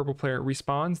see how the purple player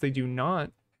responds. They do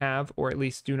not have, or at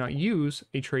least do not use,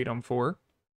 a trade on 4.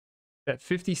 At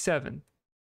 57.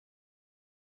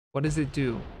 What does it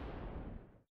do?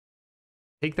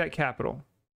 Take that capital.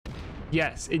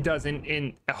 Yes, it does.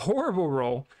 In a horrible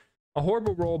roll. A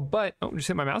horrible roll, but... Oh, just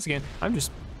hit my mouse again. I'm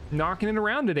just knocking it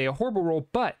around today. A horrible roll,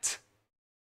 but...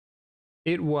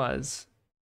 It was...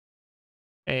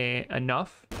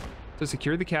 enough to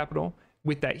secure the capital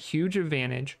with that huge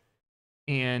advantage,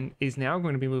 and is now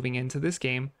going to be moving into this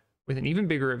game with an even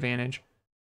bigger advantage.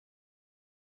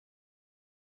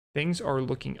 Things are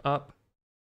looking up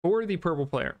for the purple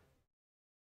player.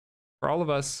 For all of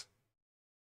us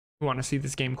who want to see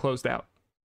this game closed out.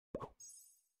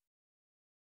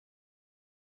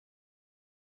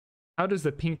 How does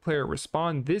the pink player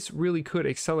respond? This really could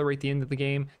accelerate the end of the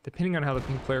game, depending on how the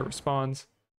pink player responds.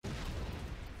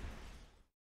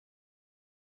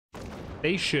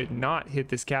 They should not hit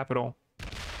this capital.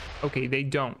 Okay, they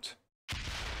don't.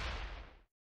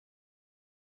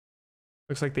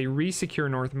 Looks like they re-secure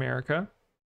North America.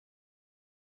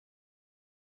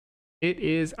 It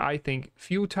is, I think,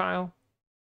 futile.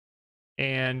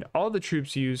 And all the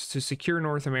troops used to secure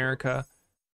North America.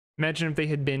 Imagine if they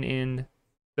had been in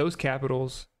those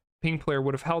capitals. Pink player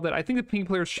would have held it. I think the pink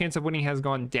player's chance of winning has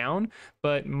gone down,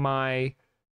 but my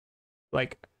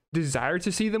desire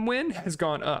to see them win has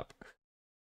gone up.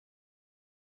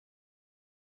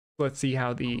 Let's see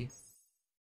how the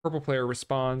purple player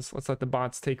responds. Let's let the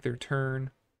bots take their turn.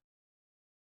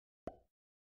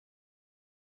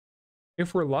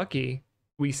 If we're lucky,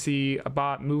 we see a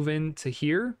bot move into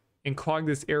here and clog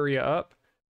this area up,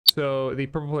 so the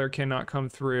purple player cannot come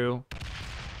through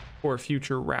for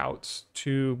future routes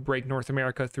to break North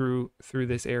America through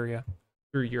this area,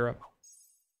 through Europe.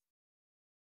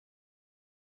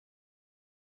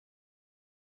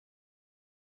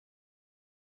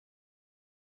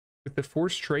 With the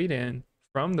forced trade in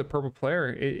from the purple player,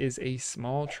 it is a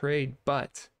small trade,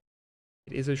 but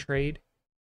it is a trade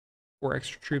for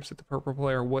extra troops that the purple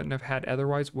player wouldn't have had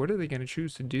otherwise. What are they going to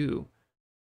choose to do?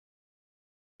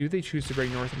 Do they choose to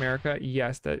break North America?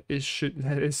 Yes, that is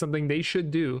something they should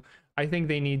do. I think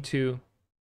they need to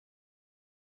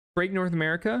break North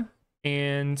America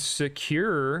and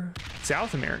secure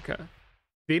South America.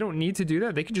 They don't need to do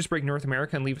that. They could just break North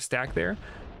America and leave a stack there.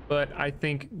 But I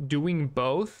think doing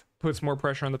both puts more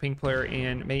pressure on the pink player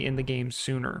and may end the game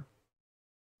sooner.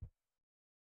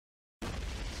 So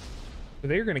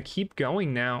they're going to keep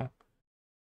going now.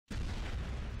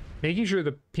 Making sure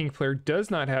the pink player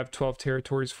does not have 12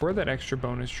 territories for that extra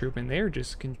bonus troop, and they're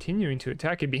just continuing to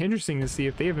attack. It'd be interesting to see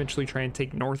if they eventually try and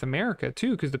take North America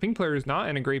too, because the pink player is not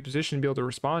in a great position to be able to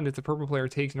respond if the purple player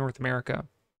takes North America.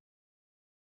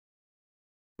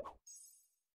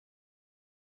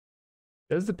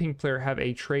 Does the pink player have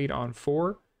a trade on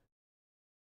 4?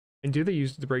 And do they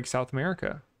use it to break South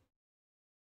America?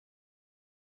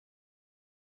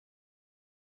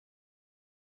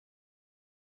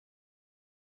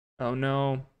 Oh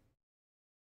no.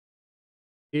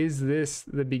 Is this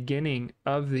the beginning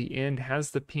of the end? Has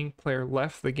the pink player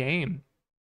left the game?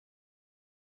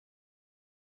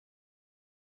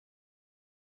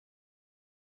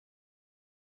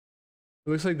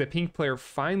 It looks like the pink player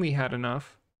finally had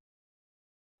enough.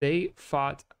 They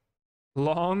fought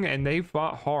long and they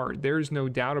fought hard. There's no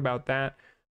doubt about that.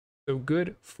 So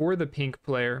good for the pink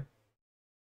player.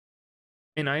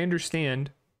 And I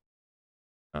understand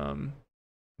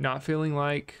not feeling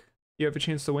like you have a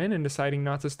chance to win and deciding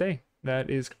not to stay. That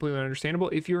is completely understandable.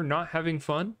 If you're not having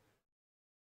fun,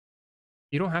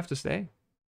 you don't have to stay.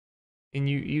 And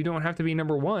you don't have to be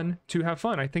number one to have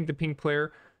fun. I think the pink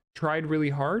player tried really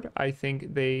hard. I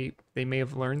think they may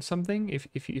have learned something.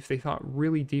 If they thought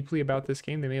really deeply about this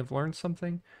game, they may have learned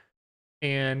something.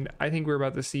 And I think we're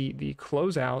about to see the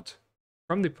closeout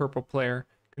from the purple player,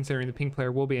 considering the pink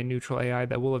player will be a neutral AI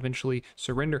that will eventually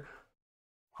surrender.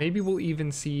 Maybe we'll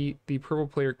even see the purple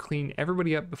player clean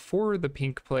everybody up before the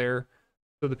pink player,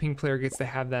 so the pink player gets to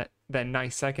have that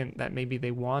nice second that maybe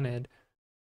they wanted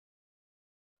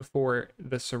before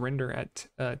the surrender at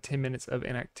 10 minutes of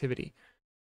inactivity.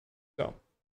 So,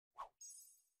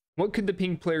 what could the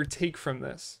pink player take from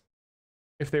this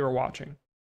if they were watching?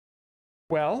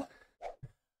 Well,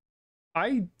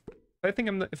 I think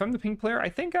if I'm the pink player, I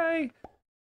think I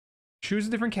choose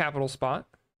a different capital spot.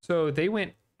 So they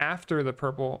went after the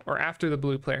purple or after the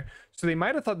blue player. So they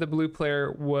might have thought the blue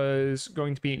player was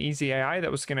going to be an easy AI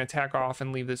that was going to attack off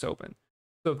and leave this open.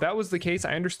 So if that was the case,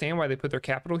 I understand why they put their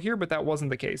capital here, but that wasn't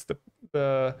the case.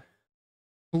 The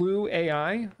blue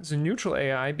AI is a neutral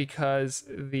AI because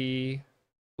the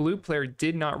blue player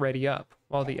did not ready up,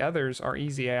 while the others are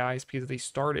easy AIs because they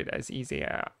started as easy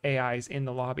AIs in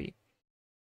the lobby.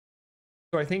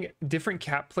 So I think different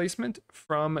cap placement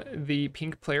from the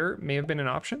pink player may have been an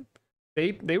option.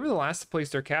 They were the last to place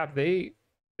their cap. They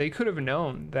could have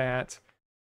known that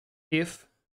if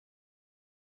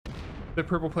the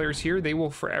purple player's here, they will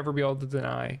forever be able to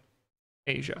deny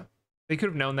Asia. They could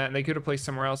have known that, and they could have placed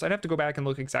somewhere else. I'd have to go back and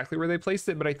look exactly where they placed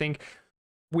it, but I think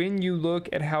when you look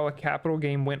at how a capital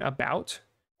game went about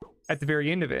at the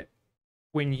very end of it,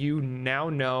 when you now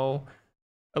know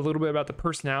a little bit about the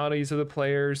personalities of the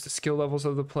players, the skill levels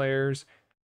of the players,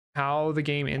 how the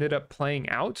game ended up playing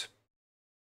out,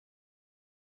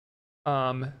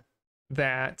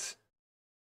 that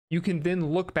you can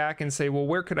then look back and say, well,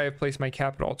 where could I have placed my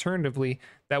capital alternatively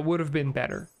that would have been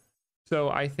better? So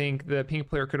I think the pink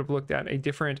player could have looked at a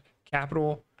different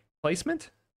capital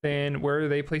placement than where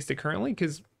they placed it currently,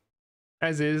 because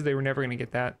as is, they were never going to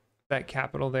get that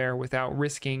capital there without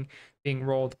risking being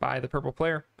rolled by the purple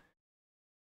player.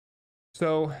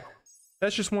 So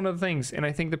that's just one of the things. And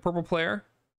I think the purple player,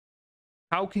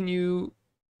 how can you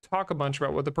talk a bunch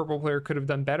about what the purple player could have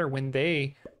done better when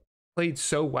they played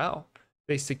so well?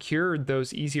 They secured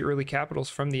those easy early capitals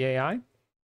from the AI.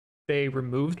 They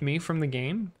removed me from the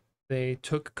game. They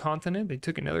took a continent. They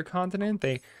took another continent.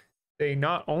 They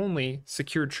not only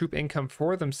secured troop income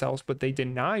for themselves, but they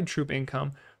denied troop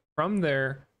income from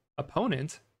their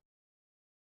opponent.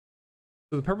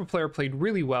 So the purple player played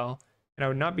really well, and I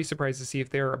would not be surprised to see if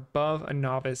they're above a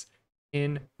novice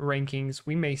in rankings.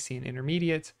 We may see an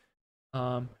intermediate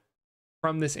from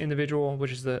this individual,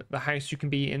 which is the highest you can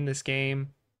be in this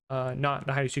game. Not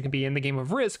the highest you can be in the game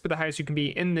of Risk, but the highest you can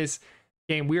be in this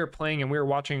game we are playing and we are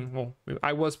watching. Well,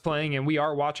 I was playing and we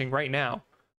are watching right now.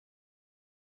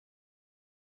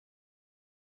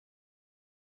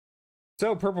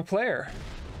 So, purple player,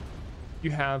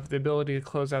 you have the ability to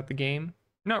close out the game.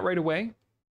 Not right away,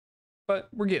 but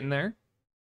we're getting there.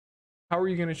 How are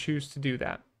you going to choose to do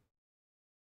that?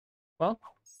 Well,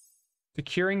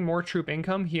 securing more troop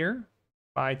income here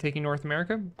by taking North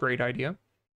America, great idea.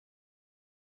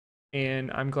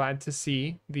 And I'm glad to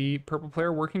see the purple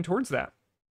player working towards that.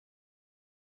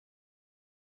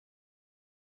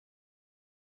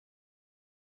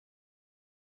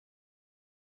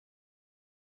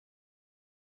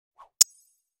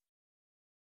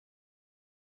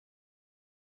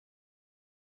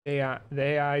 The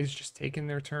AI is just taking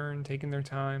their turn, taking their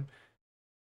time.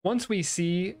 Once we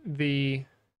see the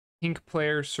pink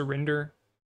player surrender,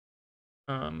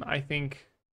 I think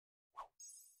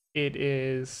it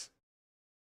is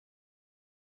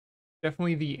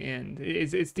definitely the end.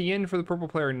 It's the end for the purple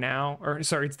player now, or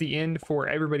sorry, it's the end for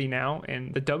everybody now,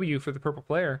 and the W for the purple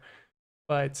player.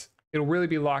 But it'll really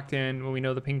be locked in when we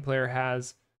know the pink player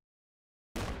has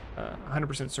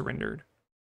 100% surrendered.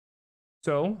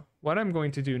 So what I'm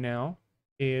going to do now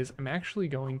is I'm actually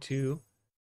going to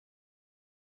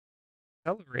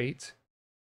accelerate.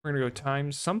 We're going to go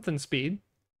times something speed,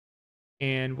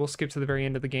 and we'll skip to the very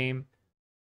end of the game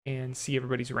and see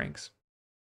everybody's ranks.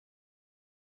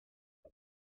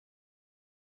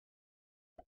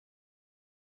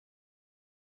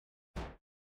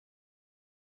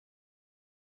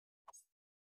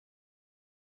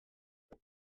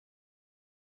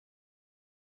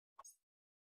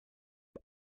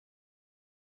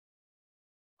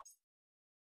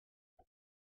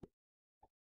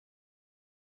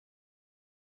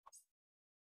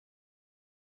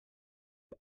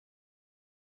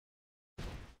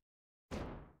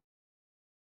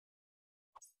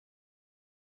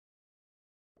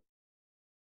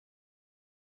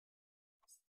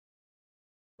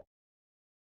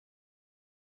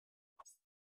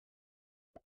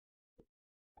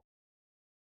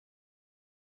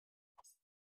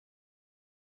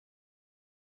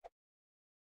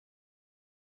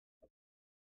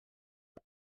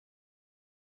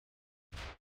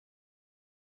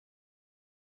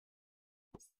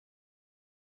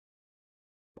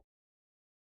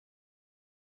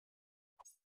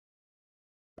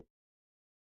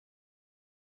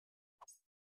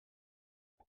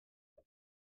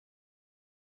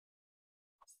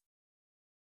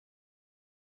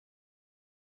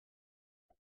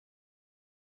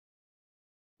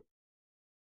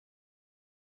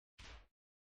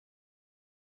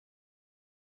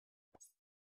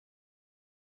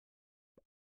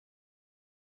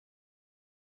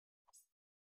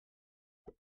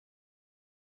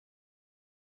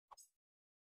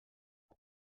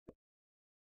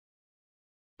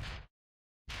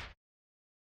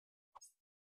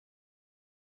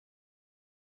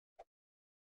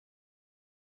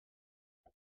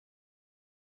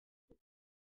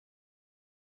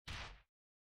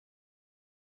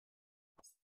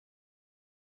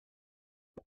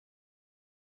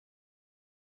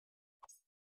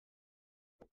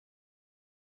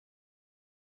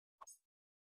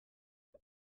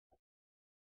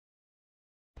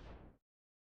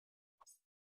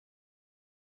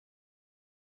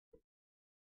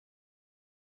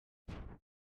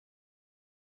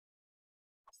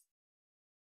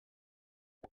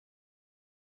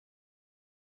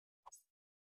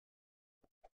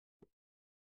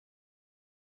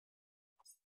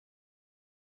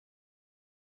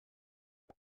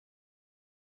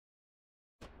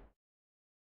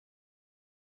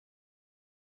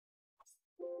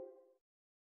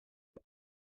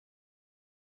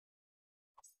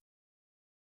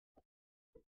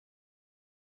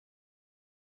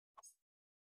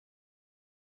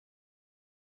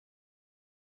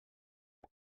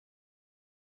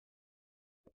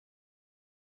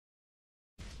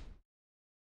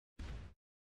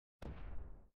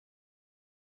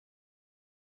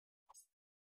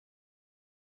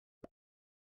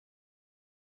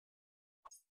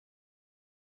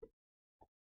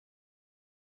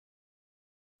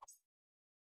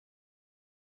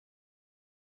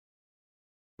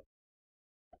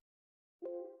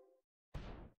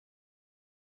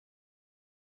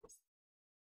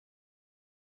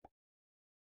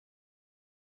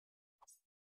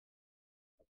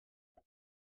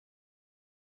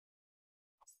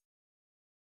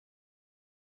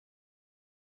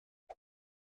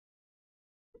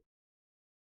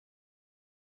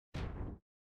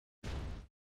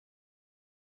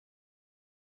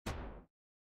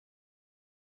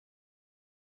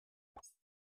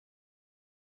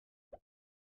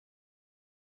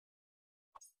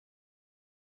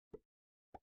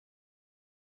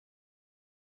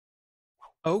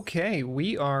 Okay,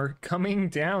 we are coming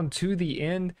down to the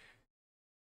end.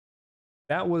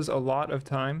 That was a lot of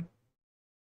time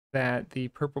that the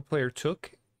purple player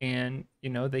took, and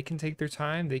you know, they can take their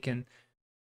time, they can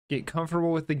get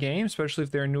comfortable with the game, especially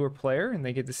if they're a newer player, and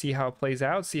they get to see how it plays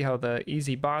out, see how the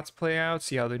easy bots play out,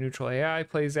 see how the neutral AI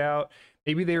plays out.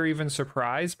 Maybe they were even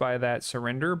surprised by that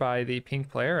surrender by the pink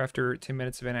player after 10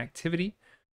 minutes of inactivity.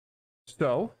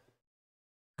 So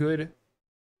good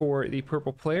for the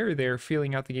purple player. They're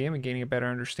feeling out the game and gaining a better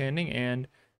understanding, and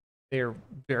they're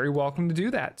very welcome to do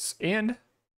that. And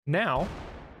now,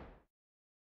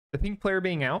 the pink player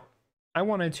being out, I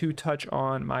wanted to touch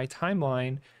on my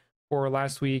timeline for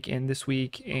last week and this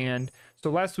week. And so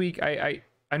last week, I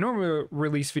normally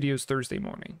release videos Thursday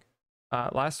morning.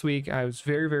 Last week, I was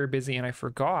very, very busy, and I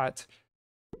forgot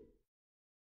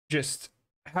just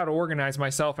how to organize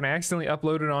myself, and I accidentally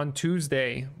uploaded on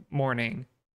Tuesday morning.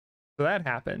 So that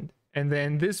happened. And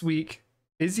then this week,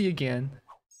 busy again.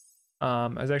 I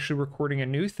was actually recording a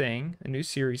new thing, a new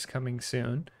series coming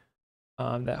soon,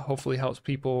 that hopefully helps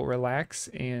people relax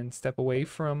and step away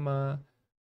from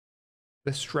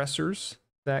the stressors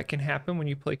that can happen when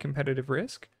you play competitive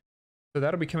Risk. So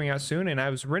that'll be coming out soon, and I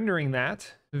was rendering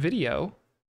that video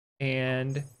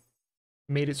and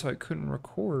made it so I couldn't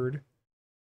record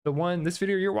this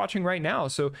video you're watching right now.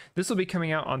 So this will be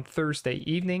coming out on Thursday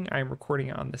evening. I'm recording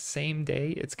it on the same day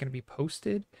it's going to be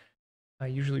posted. I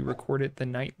usually record it the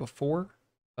night before,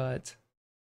 but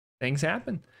things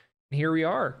happen. And here we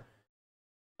are.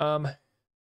 So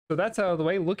that's out of the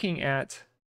way. Looking at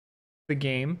the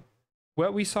game,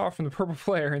 what we saw from the purple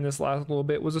player in this last little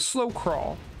bit was a slow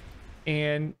crawl.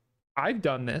 And I've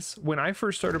done this. When I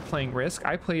first started playing Risk,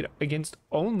 I played against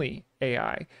only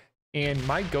AI. And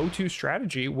my go-to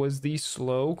strategy was the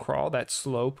slow crawl, that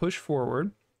slow push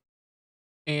forward.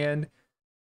 And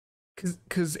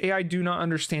because AI do not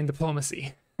understand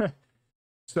diplomacy.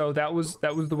 So that was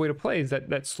the way to play, is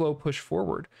that slow push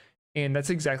forward. And that's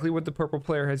exactly what the purple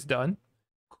player has done.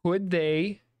 Could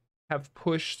they have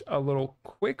pushed a little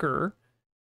quicker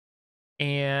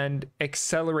and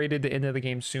accelerated the end of the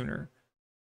game sooner?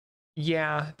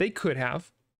 Yeah, they could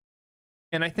have.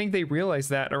 And I think they realized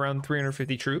that around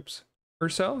 350 troops or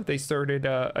so, they started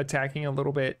attacking a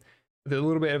little bit with a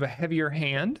little bit of a heavier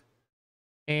hand,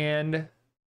 and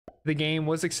the game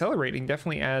was accelerating,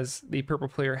 definitely, as the purple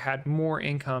player had more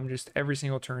income just every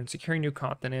single turn, securing new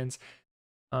continents,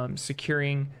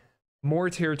 securing more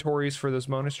territories for those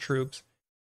bonus troops,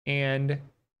 and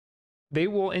they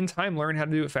will in time learn how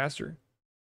to do it faster.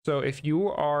 So if you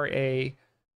are a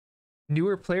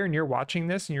newer player and you're watching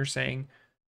this and you're saying,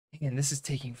 man, this is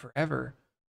taking forever,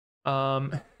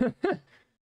 I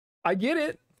get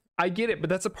it, but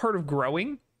that's a part of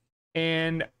growing.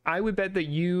 And I would bet that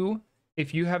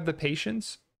if you have the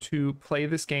patience to play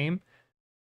this game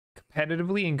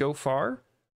competitively and go far,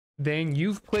 then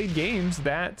you've played games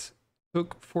that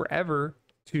took forever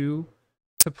to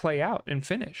play out and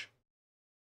finish.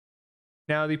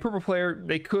 Now, the purple player,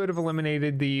 they could have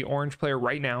eliminated the orange player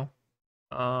right now.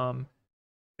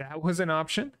 That was an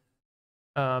option.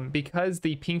 Because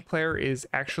the pink player is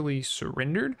actually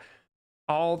surrendered,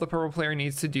 all the purple player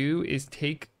needs to do is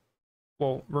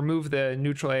remove the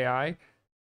neutral AI.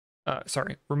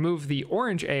 Remove the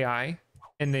orange AI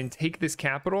and then take this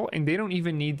capital, and they don't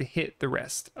even need to hit the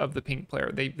rest of the pink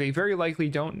player. They very likely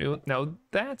don't know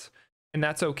that, and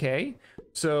that's okay.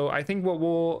 So I think what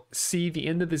we'll see the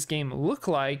end of this game look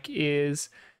like is,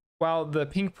 while the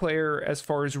pink player, as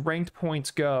far as ranked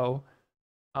points go,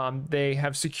 they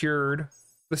have secured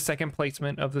the second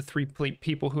placement of the 3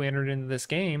 people who entered into this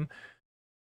game.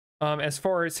 As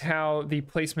far as how the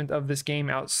placement of this game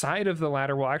outside of the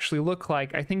ladder will actually look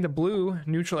like, I think the blue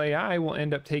neutral AI will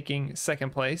end up taking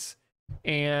second place,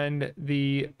 and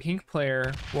the pink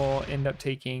player will end up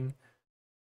taking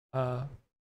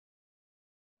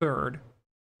third,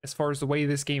 as far as the way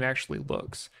this game actually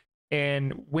looks.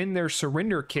 And when their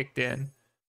surrender kicked in,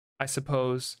 I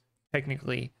suppose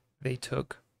technically they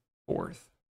took fourth.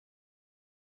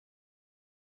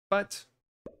 But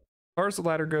as far as the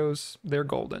ladder goes, they're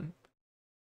golden.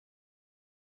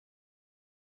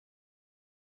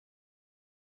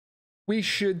 We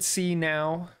should see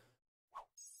now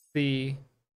the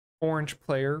orange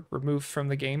player removed from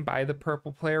the game by the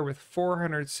purple player with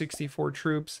 464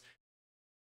 troops.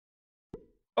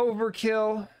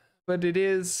 Overkill, but it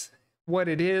is what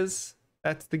it is.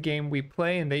 That's the game we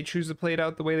play, and they choose to play it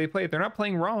out the way they play it. They're not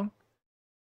playing wrong.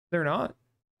 They're not.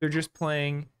 They're just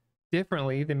playing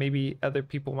differently than maybe other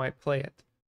people might play it.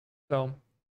 So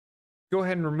go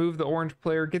ahead and remove the orange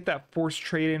player, get that forced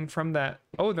trade in from that.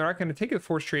 Oh, they're not going to take a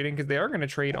forced trade in because they are going to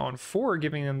trade on 4,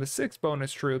 giving them the 6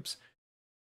 bonus troops.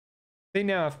 They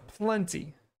now have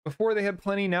plenty. Before they had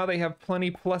plenty, now they have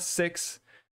plenty +6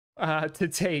 to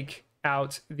take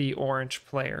out the orange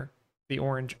player, the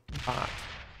orange bot.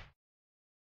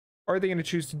 Are they going to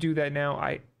choose to do that now?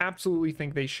 I absolutely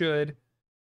think they should,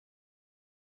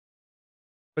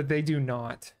 but they do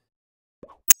not.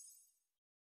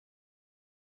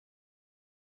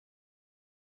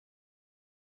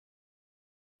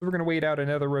 We're going to wait out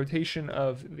another rotation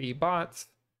of the bots.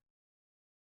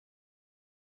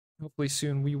 Hopefully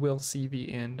soon we will see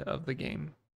the end of the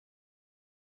game.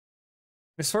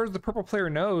 As far as the purple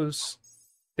player knows,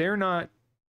 they're not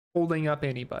holding up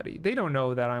anybody. They don't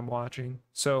know that I'm watching.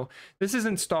 So this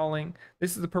isn't stalling.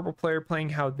 This is the purple player playing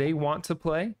how they want to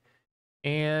play.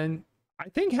 And I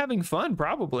think having fun,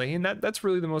 probably. And that's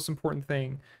really the most important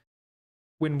thing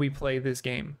when we play this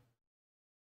game.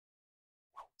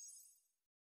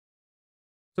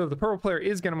 So if the purple player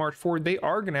is going to march forward, they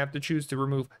are going to have to choose to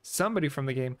remove somebody from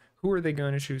the game. Who are they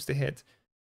going to choose to hit?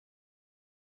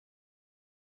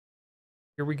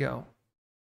 Here we go.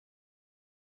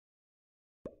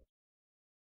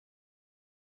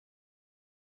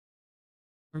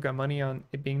 We've got money on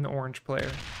it being the orange player.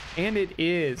 And it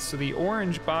is. So the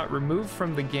orange bot removed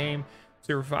from the game,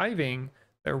 surviving.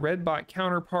 The red bot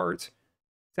counterpart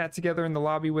sat together in the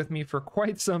lobby with me for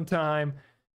quite some time.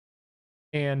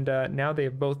 And now they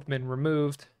have both been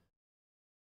removed.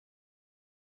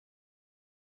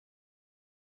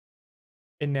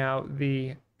 And now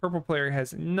the purple player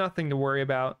has nothing to worry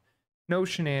about. No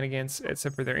shenanigans,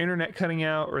 except for their internet cutting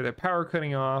out or their power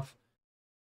cutting off.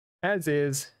 As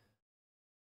is,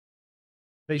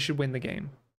 they should win the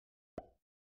game.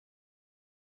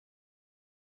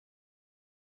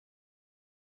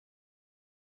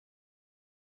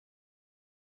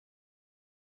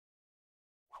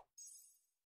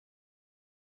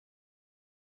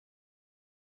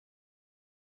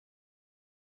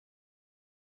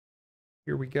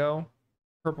 Here we go.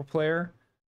 Purple player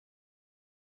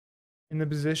in the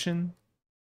position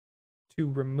to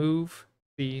remove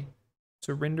the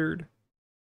surrendered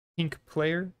pink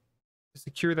player, to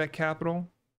secure that capital, and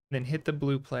then hit the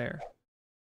blue player.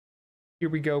 Here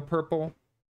we go, purple.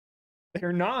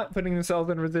 They're not putting themselves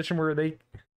in a position where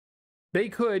they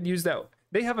could use that.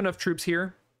 They have enough troops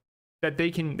here that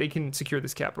they can secure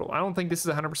this capital. I don't think this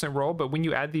is 100% roll, but when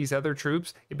you add these other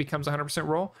troops, it becomes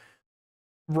 100%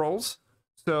 rolls.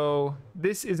 So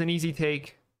this is an easy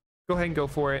take. Go ahead and go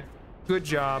for it. Good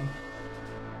job.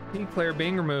 Pink player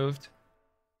being removed.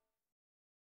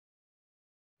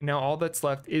 Now all that's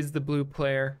left is the blue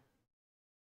player.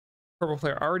 Purple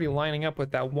player already lining up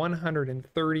with that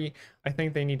 130. I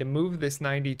think they need to move this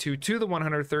 92 to the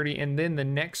 130, and then the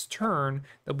next turn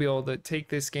they'll be able to take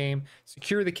this game,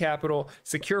 secure the capital,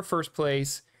 secure first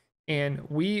place, and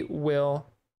we will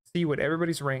see what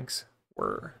everybody's ranks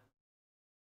were.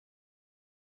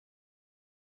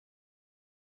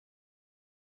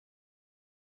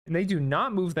 And they do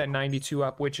not move that 92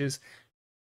 up, which is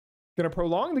going to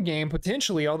prolong the game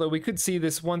potentially, although we could see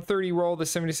this 130 roll, the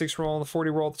 76 roll, the 40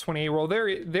 roll, the 28 roll.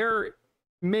 There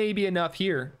may be enough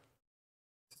here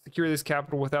to secure this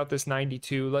capital without this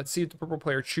 92. Let's see if the purple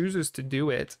player chooses to do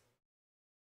it.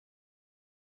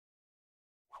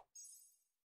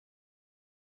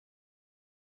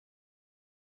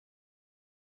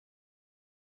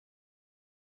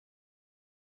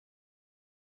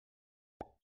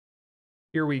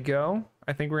 Here we go.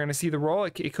 I think we're going to see the roll.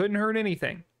 It couldn't hurt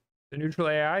anything. The neutral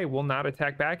AI will not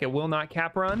attack back. It will not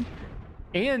cap run.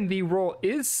 And the roll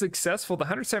is successful. The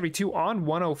 172 on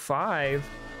 105.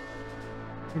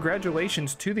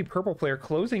 Congratulations to the purple player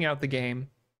closing out the game.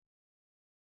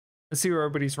 Let's see where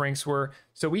everybody's ranks were.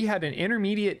 So we had an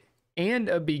intermediate and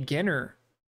a beginner.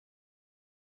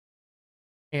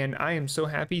 And I am so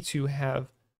happy to have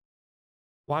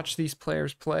watched these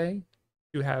players play,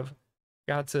 to have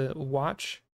got to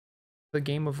watch the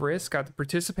game of Risk, got to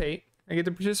participate. I get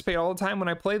to participate all the time when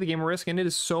I play the game of Risk, and it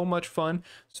is so much fun.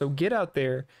 So get out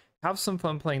there, have some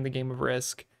fun playing the game of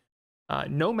Risk.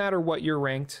 No matter what you're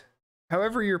ranked,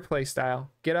 however your play style,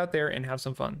 get out there and have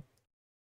some fun.